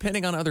sitting here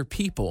depending on other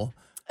people.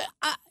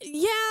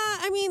 Yeah,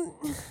 I mean,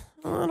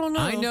 I don't know.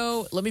 I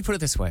know. Let me put it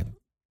this way.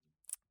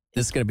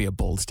 This is going to be a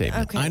bold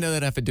statement. Okay. I know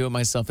that if I do it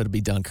myself, it'll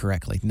be done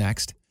correctly.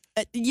 Next.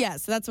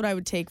 Yes, that's what I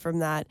would take from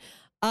that.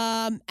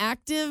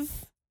 Active,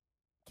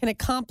 can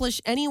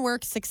accomplish any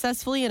work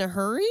successfully in a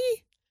hurry.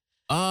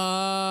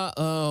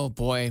 Oh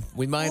boy,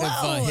 we might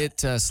have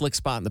hit a slick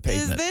spot in the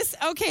pavement. Is this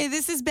okay?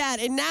 This is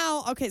bad. And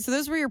now, okay, so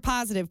those were your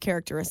positive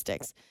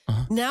characteristics.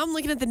 Now I'm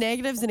looking at the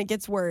negatives, and it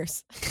gets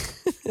worse.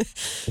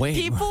 Wait,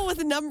 people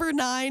with number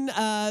 9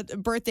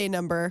 birthday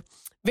number,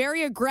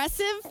 very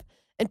aggressive.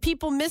 And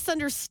people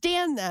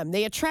misunderstand them.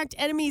 They attract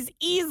enemies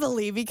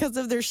easily because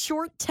of their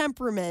short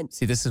temperament.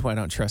 See, this is why I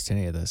don't trust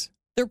any of this.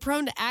 They're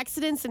prone to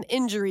accidents and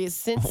injuries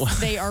since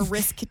they are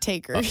risk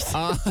takers.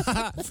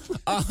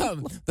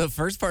 The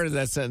first part of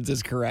that sentence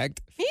is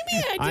correct.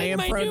 Maybe I am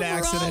prone to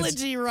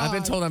accidents. Wrong. I've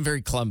been told I'm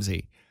very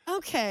clumsy.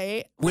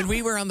 Okay. When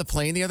we were on the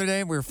plane the other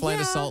day, we were flying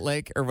to Salt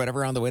Lake or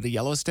whatever on the way to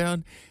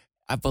Yellowstone.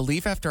 I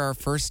believe after our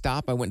first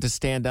stop, I went to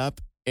stand up.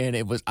 And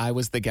I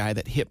was the guy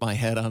that hit my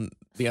head on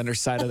the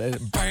underside of the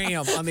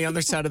bam on the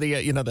underside of the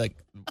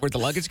where the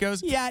luggage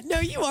goes. Yeah, no,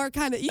 you are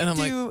kind of.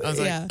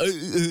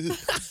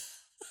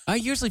 I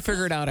usually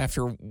figure it out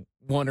after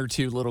one or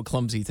two little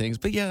clumsy things,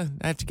 but yeah,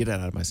 I have to get it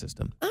out of my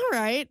system. All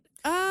right.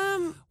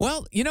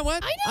 Well, you know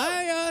what?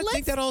 I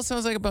think that all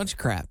sounds like a bunch of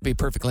crap. Be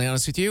perfectly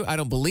honest with you, I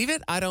don't believe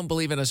it. I don't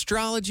believe in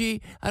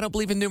astrology. I don't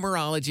believe in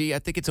numerology. I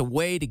think it's a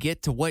way to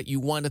get to what you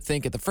want to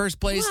think in the first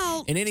place.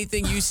 Well, and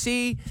anything you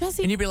see,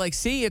 Jesse, and you'd be like,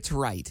 "See, it's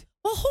right."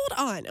 Well, hold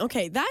on.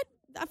 Okay, I feel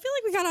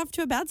like we got off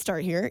to a bad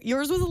start here.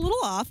 Yours was a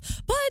little off,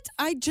 but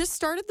I just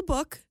started the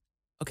book.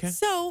 Okay.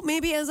 So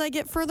maybe as I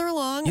get further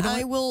along,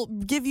 I will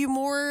give you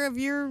more of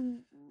your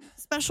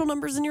special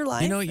numbers in your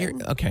life. You know,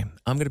 okay.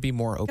 I'm going to be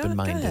more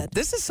open-minded.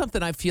 This is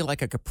something I feel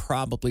like I could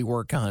probably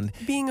work on.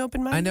 Being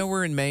open-minded? I know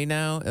we're in May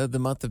now, the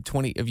month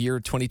of year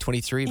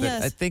 2023, but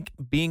I think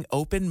being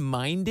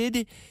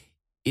open-minded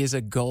is a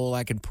goal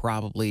I can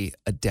probably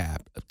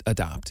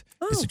adopt.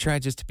 Is to try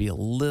just to be a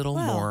little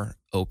more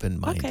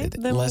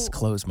open-minded, less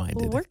closed-minded.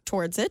 We'll work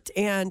towards it,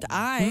 and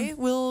I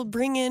will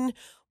bring in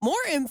more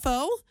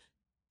info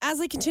as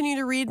I continue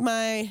to read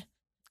my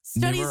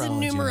studies in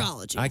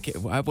numerology.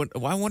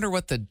 I wonder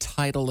what the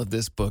title of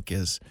this book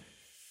is.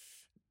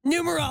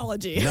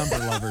 Numerology. Number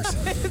lovers.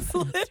 It's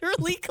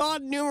literally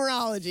called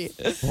numerology.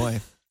 Boy.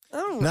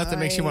 Nothing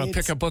makes you want to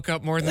pick a book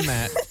up more than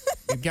that.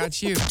 It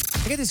got you.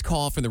 I got this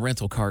call from the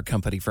rental car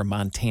company from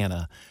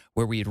Montana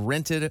where we had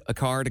rented a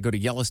car to go to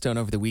Yellowstone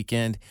over the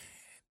weekend.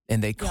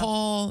 And they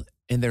call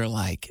and they're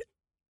like,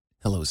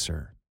 "Hello,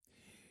 sir.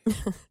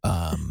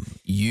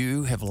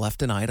 You have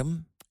left an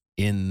item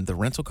in the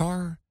rental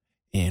car,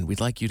 and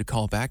we'd like you to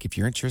call back. If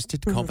you're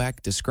interested, call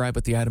back, describe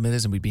what the item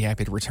is, and we'd be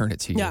happy to return it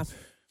to you." Yeah.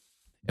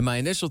 And my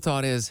initial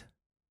thought is,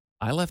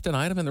 I left an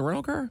item in the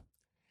rental car?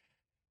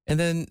 And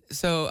then,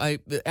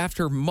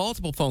 after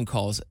multiple phone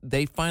calls,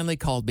 they finally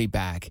called me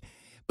back.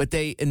 But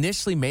they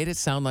initially made it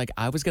sound like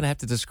I was going to have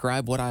to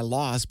describe what I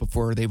lost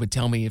before they would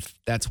tell me if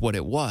that's what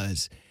it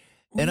was.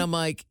 And I'm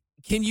like,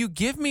 can you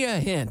give me a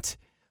hint?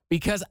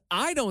 Because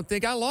I don't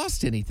think I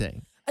lost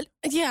anything.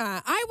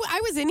 Yeah,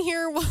 I was in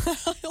here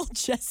while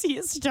Jesse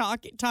is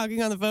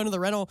talking on the phone to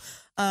the rental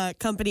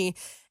company.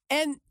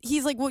 And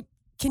he's like, well,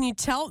 can you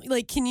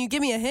can you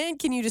give me a hint?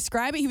 Can you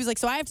describe it? He was like,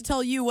 so I have to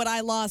tell you what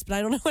I lost, but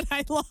I don't know what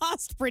I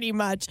lost pretty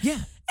much. Yeah.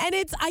 And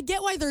I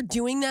get why they're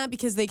doing that,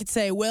 because they could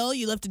say, well,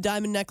 you left a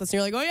diamond necklace. And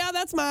you're like, oh, yeah,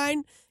 that's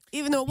mine.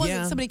 Even though it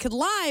wasn't, somebody could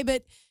lie,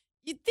 but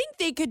you'd think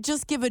they could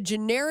just give a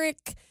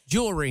generic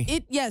jewelry.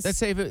 Yes. Let's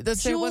say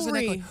it wasn't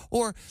a necklace.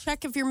 Or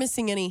check if you're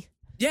missing any.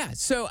 Yeah.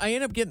 So I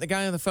ended up getting the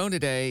guy on the phone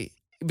today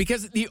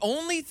because the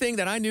only thing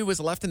that I knew was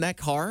left in that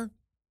car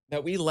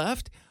that we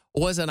left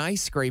was an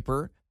ice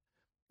scraper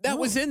that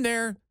was in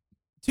there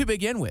to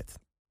begin with.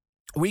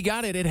 We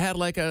got it. It had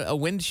like a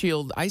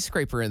windshield ice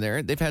scraper in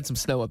there. They've had some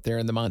snow up there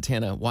in the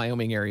Montana,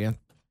 Wyoming area.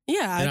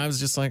 Yeah. And I was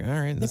just like, all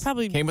right, this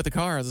probably came with the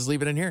car. I'll just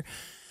leave it in here.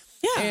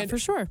 Yeah, for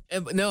sure.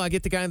 No, I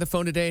get the guy on the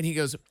phone today, and he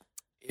goes,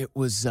 it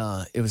was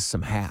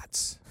some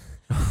hats.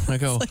 I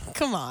go, like,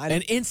 come on.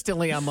 And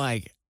instantly I'm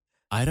like,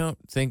 I don't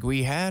think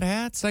we had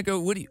hats. I go,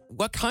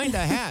 what kind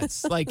of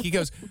hats? Like, he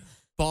goes,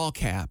 ball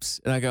caps.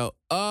 And I go,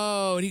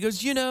 oh. And he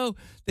goes,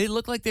 they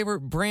look like they were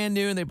brand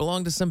new and they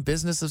belonged to some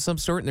business of some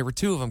sort. And there were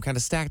two of them kind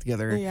of stacked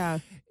together. Yeah.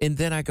 And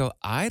then I go,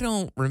 I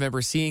don't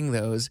remember seeing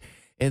those.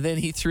 And then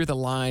he threw the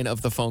line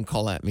of the phone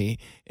call at me.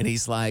 And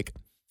he's like,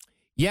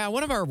 yeah,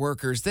 one of our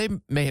workers, they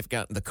may have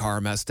gotten the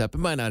car messed up. It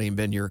might not even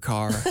been your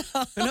car.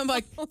 And I'm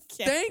like,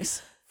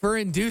 thanks for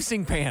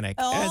inducing panic.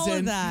 All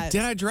of that.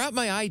 Did I drop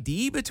my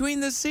ID between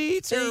the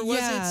seats? Or was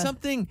it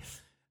something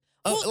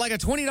like a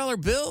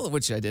 $20 bill,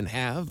 which I didn't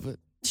have? But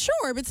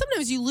Sure, but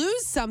sometimes you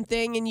lose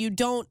something and you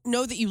don't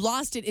know that you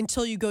lost it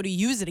until you go to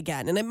use it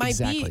again, and it might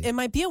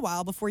be a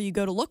while before you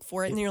go to look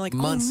for it, and you're like,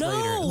 months oh no,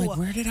 later, like,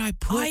 where did I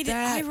put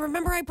that? I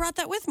remember I brought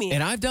that with me,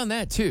 and I've done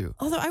that too.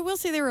 Although I will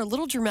say they were a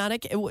little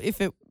dramatic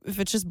if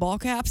it's just ball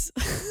caps.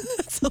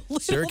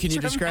 Sir, can you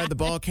describe the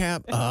ball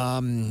cap?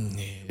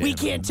 We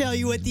can't tell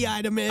you what the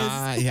item is.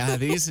 Yeah,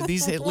 these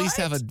at least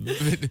have a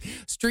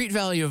street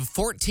value of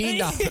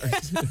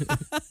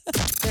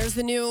 $14. There's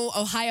the new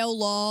Ohio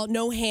law,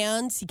 no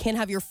hands. You can't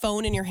have your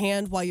phone in your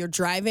hand while you're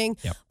driving.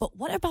 Yep. But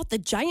what about the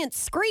giant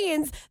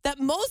screens that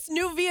most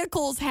new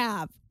vehicles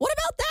have? What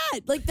about that?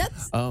 Like,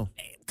 that's... Oh.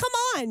 Come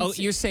on. Oh,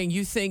 you're saying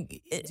you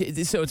think...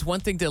 So it's one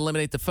thing to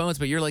eliminate the phones,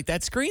 but you're like,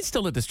 that screen's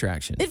still a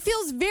distraction. It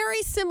feels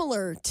very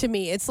similar to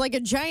me. It's like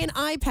a giant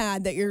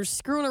iPad that you're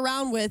screwing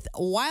around with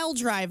while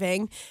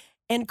driving.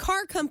 And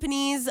car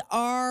companies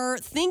are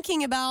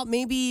thinking about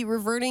maybe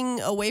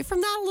reverting away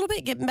from that a little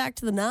bit, getting back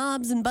to the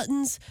knobs and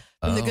buttons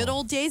from the good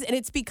old days. And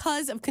it's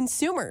because of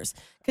consumers.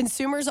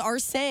 Consumers are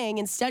saying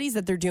in studies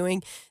that they're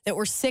doing that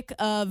we're sick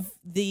of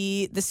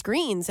the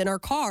screens in our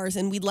cars,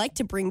 and we'd like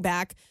to bring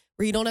back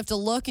where you don't have to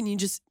look and you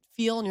just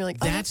feel and you're like,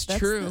 oh, that's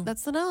true.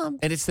 That's the knob.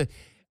 And it's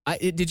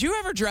did you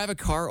ever drive a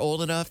car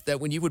old enough that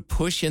when you would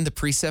push in the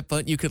preset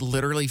button, you could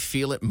literally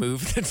feel it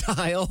move the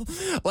dial?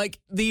 Like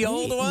the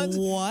old ones?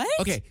 What?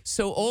 Okay,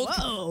 so old.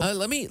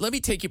 Let me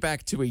take you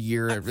back to a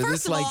year.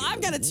 First of all, I've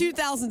got a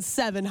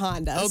 2007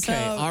 Honda. Okay,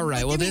 so all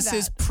right. Well, this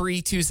is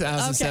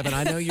pre-2007. Okay.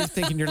 I know you're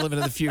thinking you're living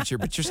in the future,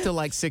 but you're still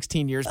like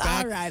 16 years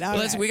back. All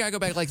right. We got to go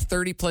back like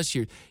 30 plus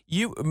years.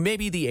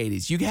 Maybe the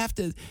 80s. You have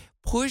to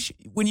push.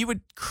 When you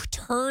would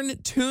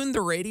tune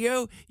the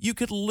radio, you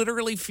could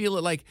literally feel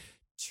it like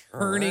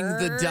turning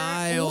the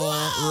dial,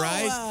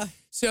 right?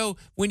 So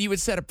when you would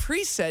set a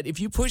preset, if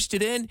you pushed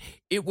it in,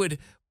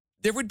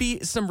 there would be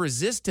some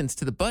resistance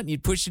to the button.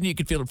 You'd push it and you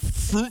could feel it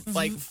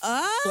like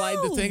slide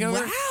the thing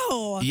over.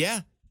 Wow. Yeah.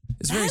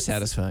 It's very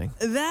satisfying.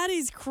 That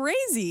is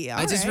crazy.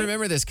 I just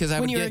remember this because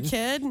when you were a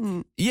kid.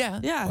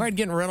 Yeah. Or I'd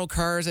get in rental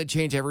cars. I'd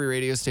change every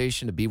radio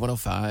station to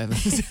B105.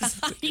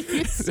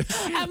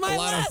 At my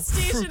last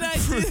station, I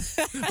do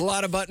that. A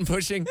lot of button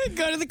pushing.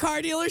 Go to the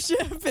car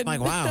dealership. And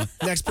like, wow.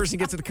 Next person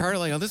gets to the car,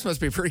 like, oh, this must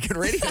be a pretty good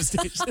radio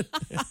station.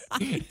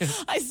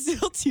 I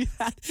still do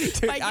that.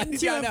 Dude, I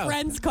get into a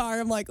friend's car.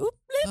 I'm like, oop,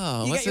 you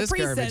what's got your this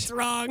presets garbage?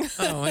 wrong.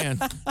 Oh, man.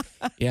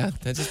 Yeah,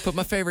 I just put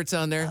my favorites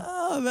on there.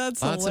 Oh, that's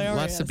hilarious.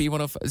 Lots of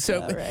B105.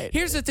 So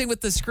here's the thing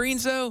with the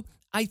screens, though.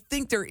 I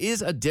think there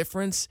is a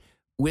difference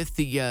with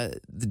the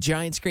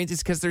giant screens.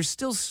 It's because there's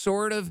still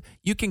sort of,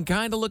 you can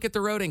kind of look at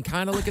the road and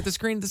kind of look at the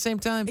screen at the same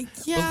time.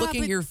 Yeah, but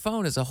looking at your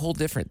phone is a whole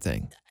different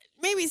thing.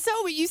 Maybe so,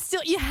 but you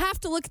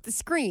have to look at the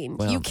screen.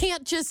 Well, you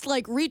can't just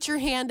like reach your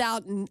hand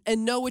out and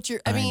know what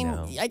you're. I mean,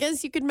 know. I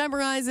guess you could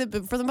memorize it,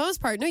 but for the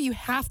most part, no, you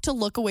have to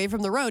look away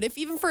from the road, if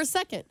even for a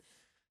second.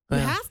 You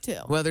have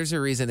to. Well, there's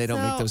a reason they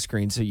don't make those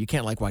screens, so you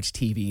can't like watch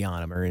TV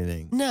on them or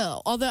anything. No,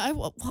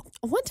 although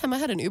one time I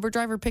had an Uber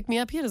driver pick me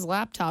up. He had his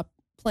laptop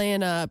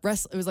playing it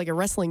was like a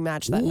wrestling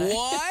match that night.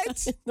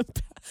 What?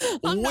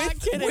 I'm not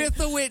kidding. With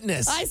a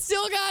witness. I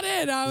still got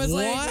in. I was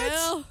like,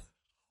 well,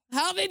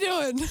 how they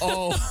doing?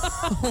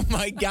 Oh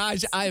my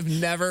gosh. I've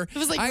never. It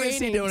was like I can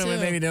see doing it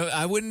with maybe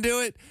I wouldn't do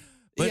it.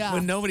 But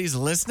when nobody's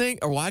listening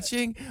or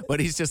watching,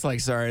 but he's just like,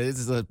 sorry, this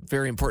is a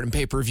very important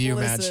pay-per-view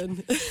match.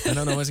 I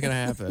don't know what's going to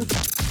happen.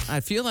 I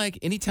feel like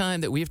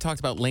anytime that we have talked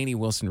about Lainey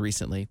Wilson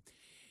recently,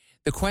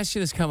 the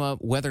question has come up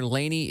whether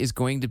Lainey is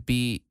going to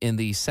be in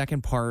the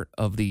second part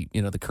of the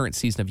current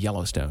season of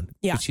Yellowstone.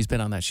 Yeah. She's been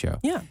on that show.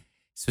 Yeah.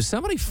 So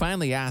somebody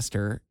finally asked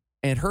her,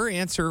 and her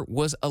answer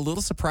was a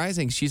little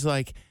surprising. She's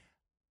like,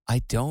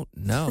 I don't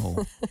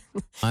know.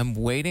 I'm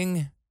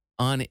waiting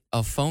on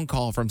a phone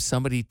call from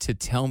somebody to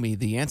tell me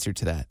the answer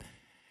to that.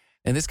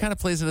 And this kind of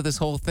plays into this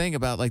whole thing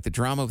about like the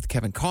drama with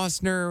Kevin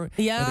Costner.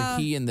 Yeah.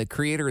 Whether he and the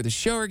creator of the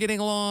show are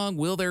getting along.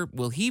 Will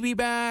he be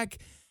back?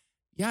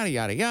 Yada,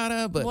 yada,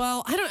 yada. But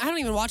well, I don't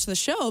even watch the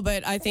show,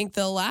 but I think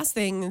the last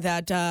thing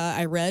that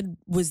I read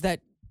was that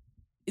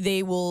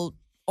they will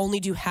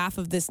only do half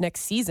of this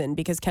next season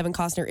because Kevin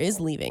Costner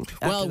is leaving.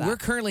 Well, we're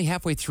currently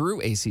halfway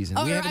through a season.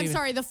 Oh, I'm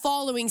sorry. The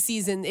following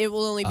season, it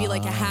will only be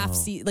like a half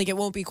season. Like it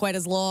won't be quite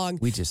as long.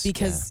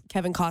 Because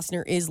Kevin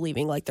Costner is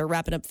leaving. Like they're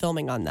wrapping up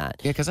filming on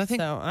that. Yeah, because I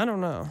think I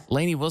don't know.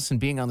 Lainey Wilson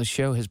being on the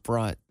show has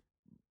brought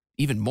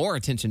even more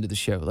attention to the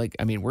show. Like,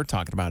 I mean, we're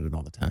talking about it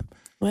all the time.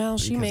 Well,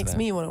 she makes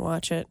me want to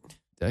watch it.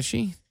 Does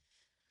she?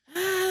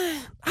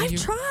 I've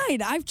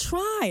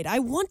tried. I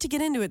want to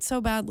get into it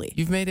so badly.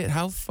 You've made it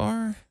how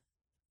far?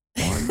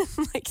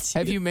 Like 2.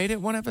 Have you made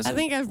it one episode? I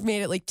think I've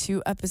made it like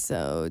 2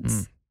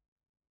 episodes.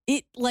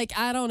 It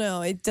I don't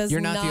know. It does.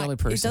 You're not the only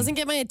person. It doesn't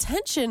get my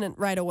attention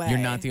right away. You're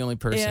not the only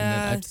person.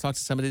 Yeah. I talked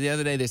to somebody the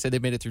other day. They said they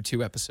made it through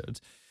 2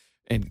 episodes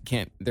and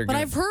can't. But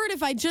I've heard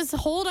if I just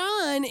hold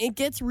on, it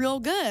gets real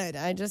good.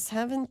 I just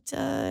haven't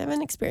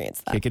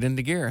experienced that. Kick it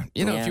into gear.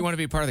 If you want to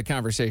be part of the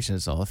conversation,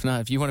 it's all. If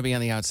not, if you want to be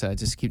on the outside,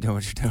 just keep doing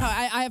what you're doing.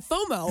 I have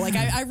FOMO. Like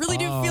I really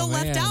do feel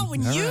left out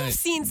when All you've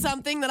seen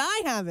something that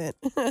I haven't.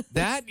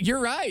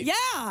 You're right.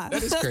 Yeah.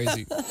 That is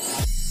crazy.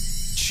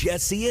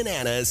 Jesse and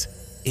Anna's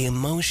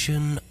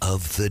Emotion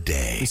of the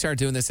Day. We started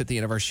doing this at the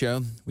end of our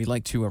show. We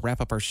like to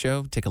wrap up our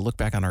show, take a look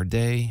back on our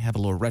day, have a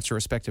little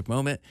retrospective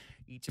moment.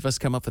 Each of us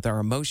come up with our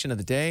emotion of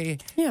the day.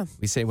 Yeah.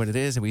 We say what it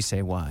is and we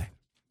say why.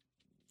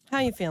 How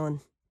you feeling?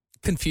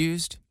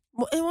 Confused.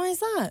 Why is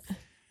that?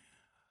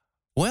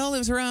 Well, it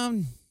was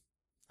around,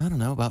 I don't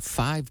know, about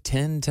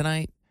 5:10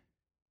 tonight.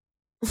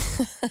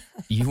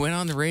 You went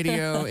on the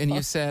radio and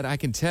you said, I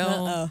can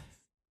tell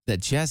that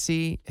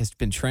Jesse has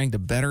been trying to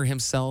better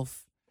himself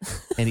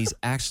and he's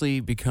actually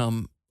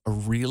become a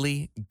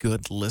really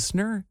good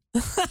listener.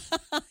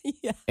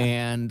 Yeah.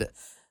 And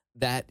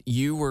that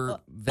you were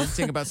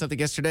venting about something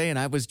yesterday and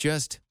I was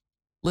just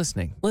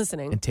listening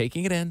and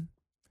taking it in,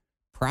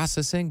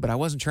 processing, but I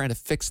wasn't trying to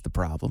fix the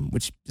problem,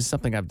 which is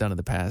something I've done in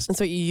the past. That's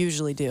what you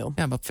usually do.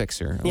 Yeah, I'm a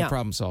fixer. I'm a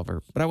problem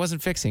solver, but I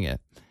wasn't fixing it.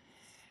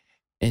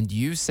 And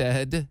you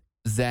said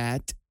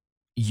that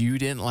you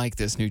didn't like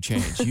this new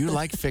change. You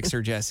like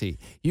fixer Jesse.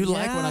 You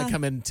like when I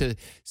come in to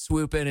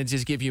swoop in and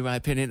just give you my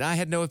opinion. I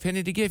had no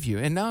opinion to give you.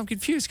 And now I'm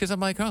confused because I'm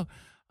like,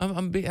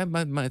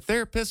 my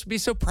therapist would be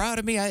so proud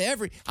of me.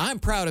 I'm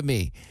proud of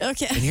me.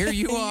 Okay. And here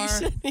you are.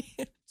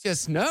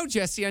 Just no,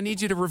 Jesse, I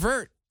need you to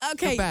revert.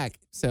 Okay. Come back.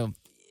 So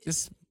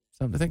just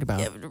something to think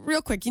about. Yeah,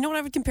 real quick, you know what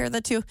I would compare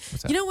that to?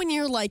 What's that? You know when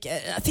you're like,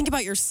 think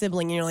about your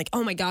sibling and you're like,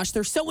 oh my gosh,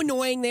 they're so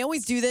annoying. They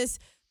always do this.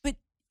 But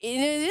it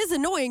is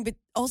annoying, but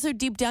also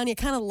deep down you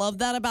kind of love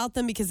that about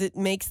them because it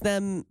makes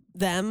them.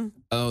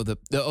 Oh,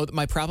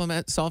 my problem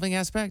solving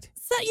aspect?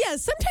 So, yeah,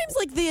 sometimes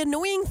like the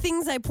annoying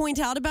things I point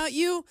out about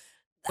you.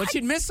 But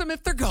you'd miss them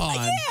if they're gone.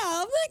 Yeah,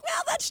 I'm like,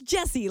 well, that's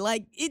Jesse.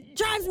 Like, it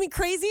drives me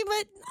crazy, but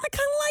I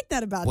kind of like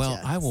that about you. Well,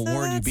 I will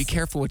warn you, be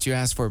careful what you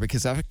ask for,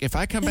 because if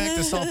I come back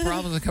to solve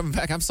problems and coming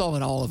back, I'm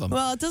solving all of them.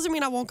 Well, it doesn't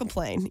mean I won't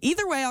complain.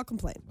 Either way, I'll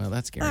complain. Well,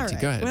 that's guaranteed.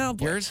 Right. Go ahead. Well,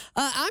 yours?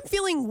 I'm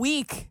feeling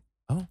weak.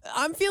 Oh.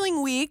 I'm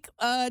feeling weak.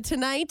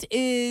 Tonight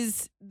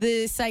is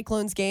the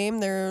Cyclones game.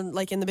 They're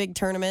like in the big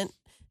tournament,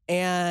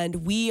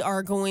 and we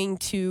are going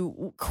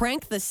to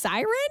crank the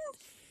siren.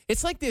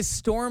 It's like this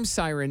storm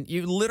siren.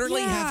 You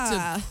literally have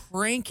to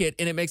crank it,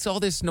 and it makes all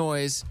this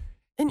noise.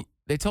 And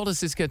they told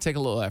us it's going to take a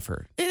little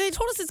effort. They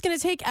told us it's going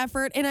to take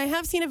effort, and I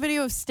have seen a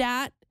video of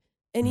Stat,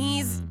 and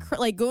he's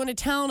like going to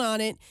town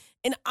on it.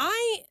 And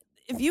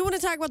if you want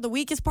to talk about the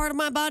weakest part of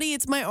my body,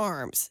 it's my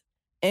arms.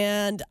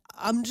 And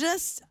I'm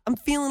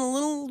feeling a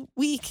little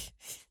weak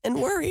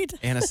and worried.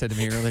 Anna said to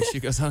me earlier, she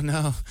goes, oh,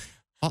 no.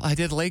 Well, I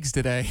did legs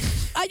today.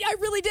 I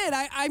really did.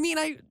 I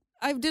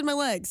did my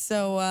legs.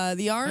 So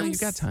the arms. No, you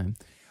got time.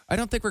 I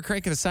don't think we're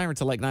cranking the siren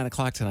till like 9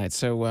 o'clock tonight.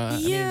 So,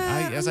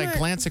 I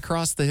glance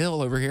across the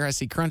hill over here, I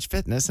see Crunch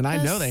Fitness, and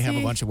I know they have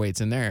a bunch of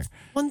weights in there.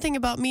 One thing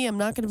about me, I'm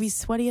not going to be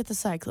sweaty at the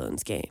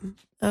Cyclones game.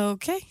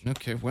 Okay.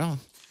 Okay, well,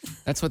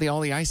 that's what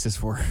all the ice is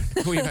for.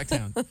 Pull you back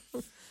down.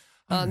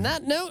 On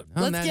that note,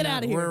 let's get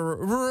out of here.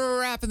 We're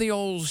wrapping the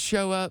old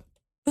show up.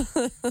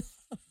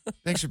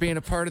 Thanks for being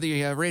a part of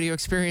the radio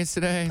experience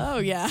today. Oh,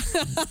 yeah.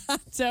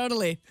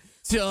 Totally.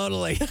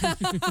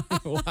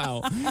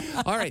 Wow.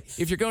 All right.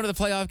 If you're going to the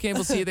playoff game,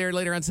 we'll see you there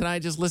later on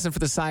tonight. Just listen for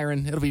the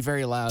siren. It'll be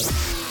very loud.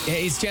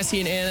 Hey, it's Jesse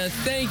and Anna.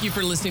 Thank you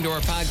for listening to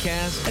our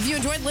podcast. If you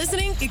enjoyed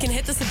listening, you can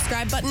hit the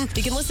subscribe button.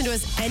 You can listen to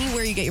us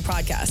anywhere you get your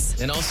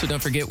podcasts. And also,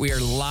 don't forget, we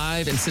are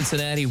live in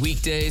Cincinnati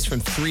weekdays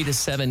from 3 to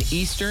 7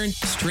 Eastern.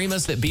 Stream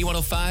us at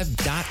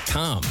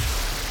B105.com.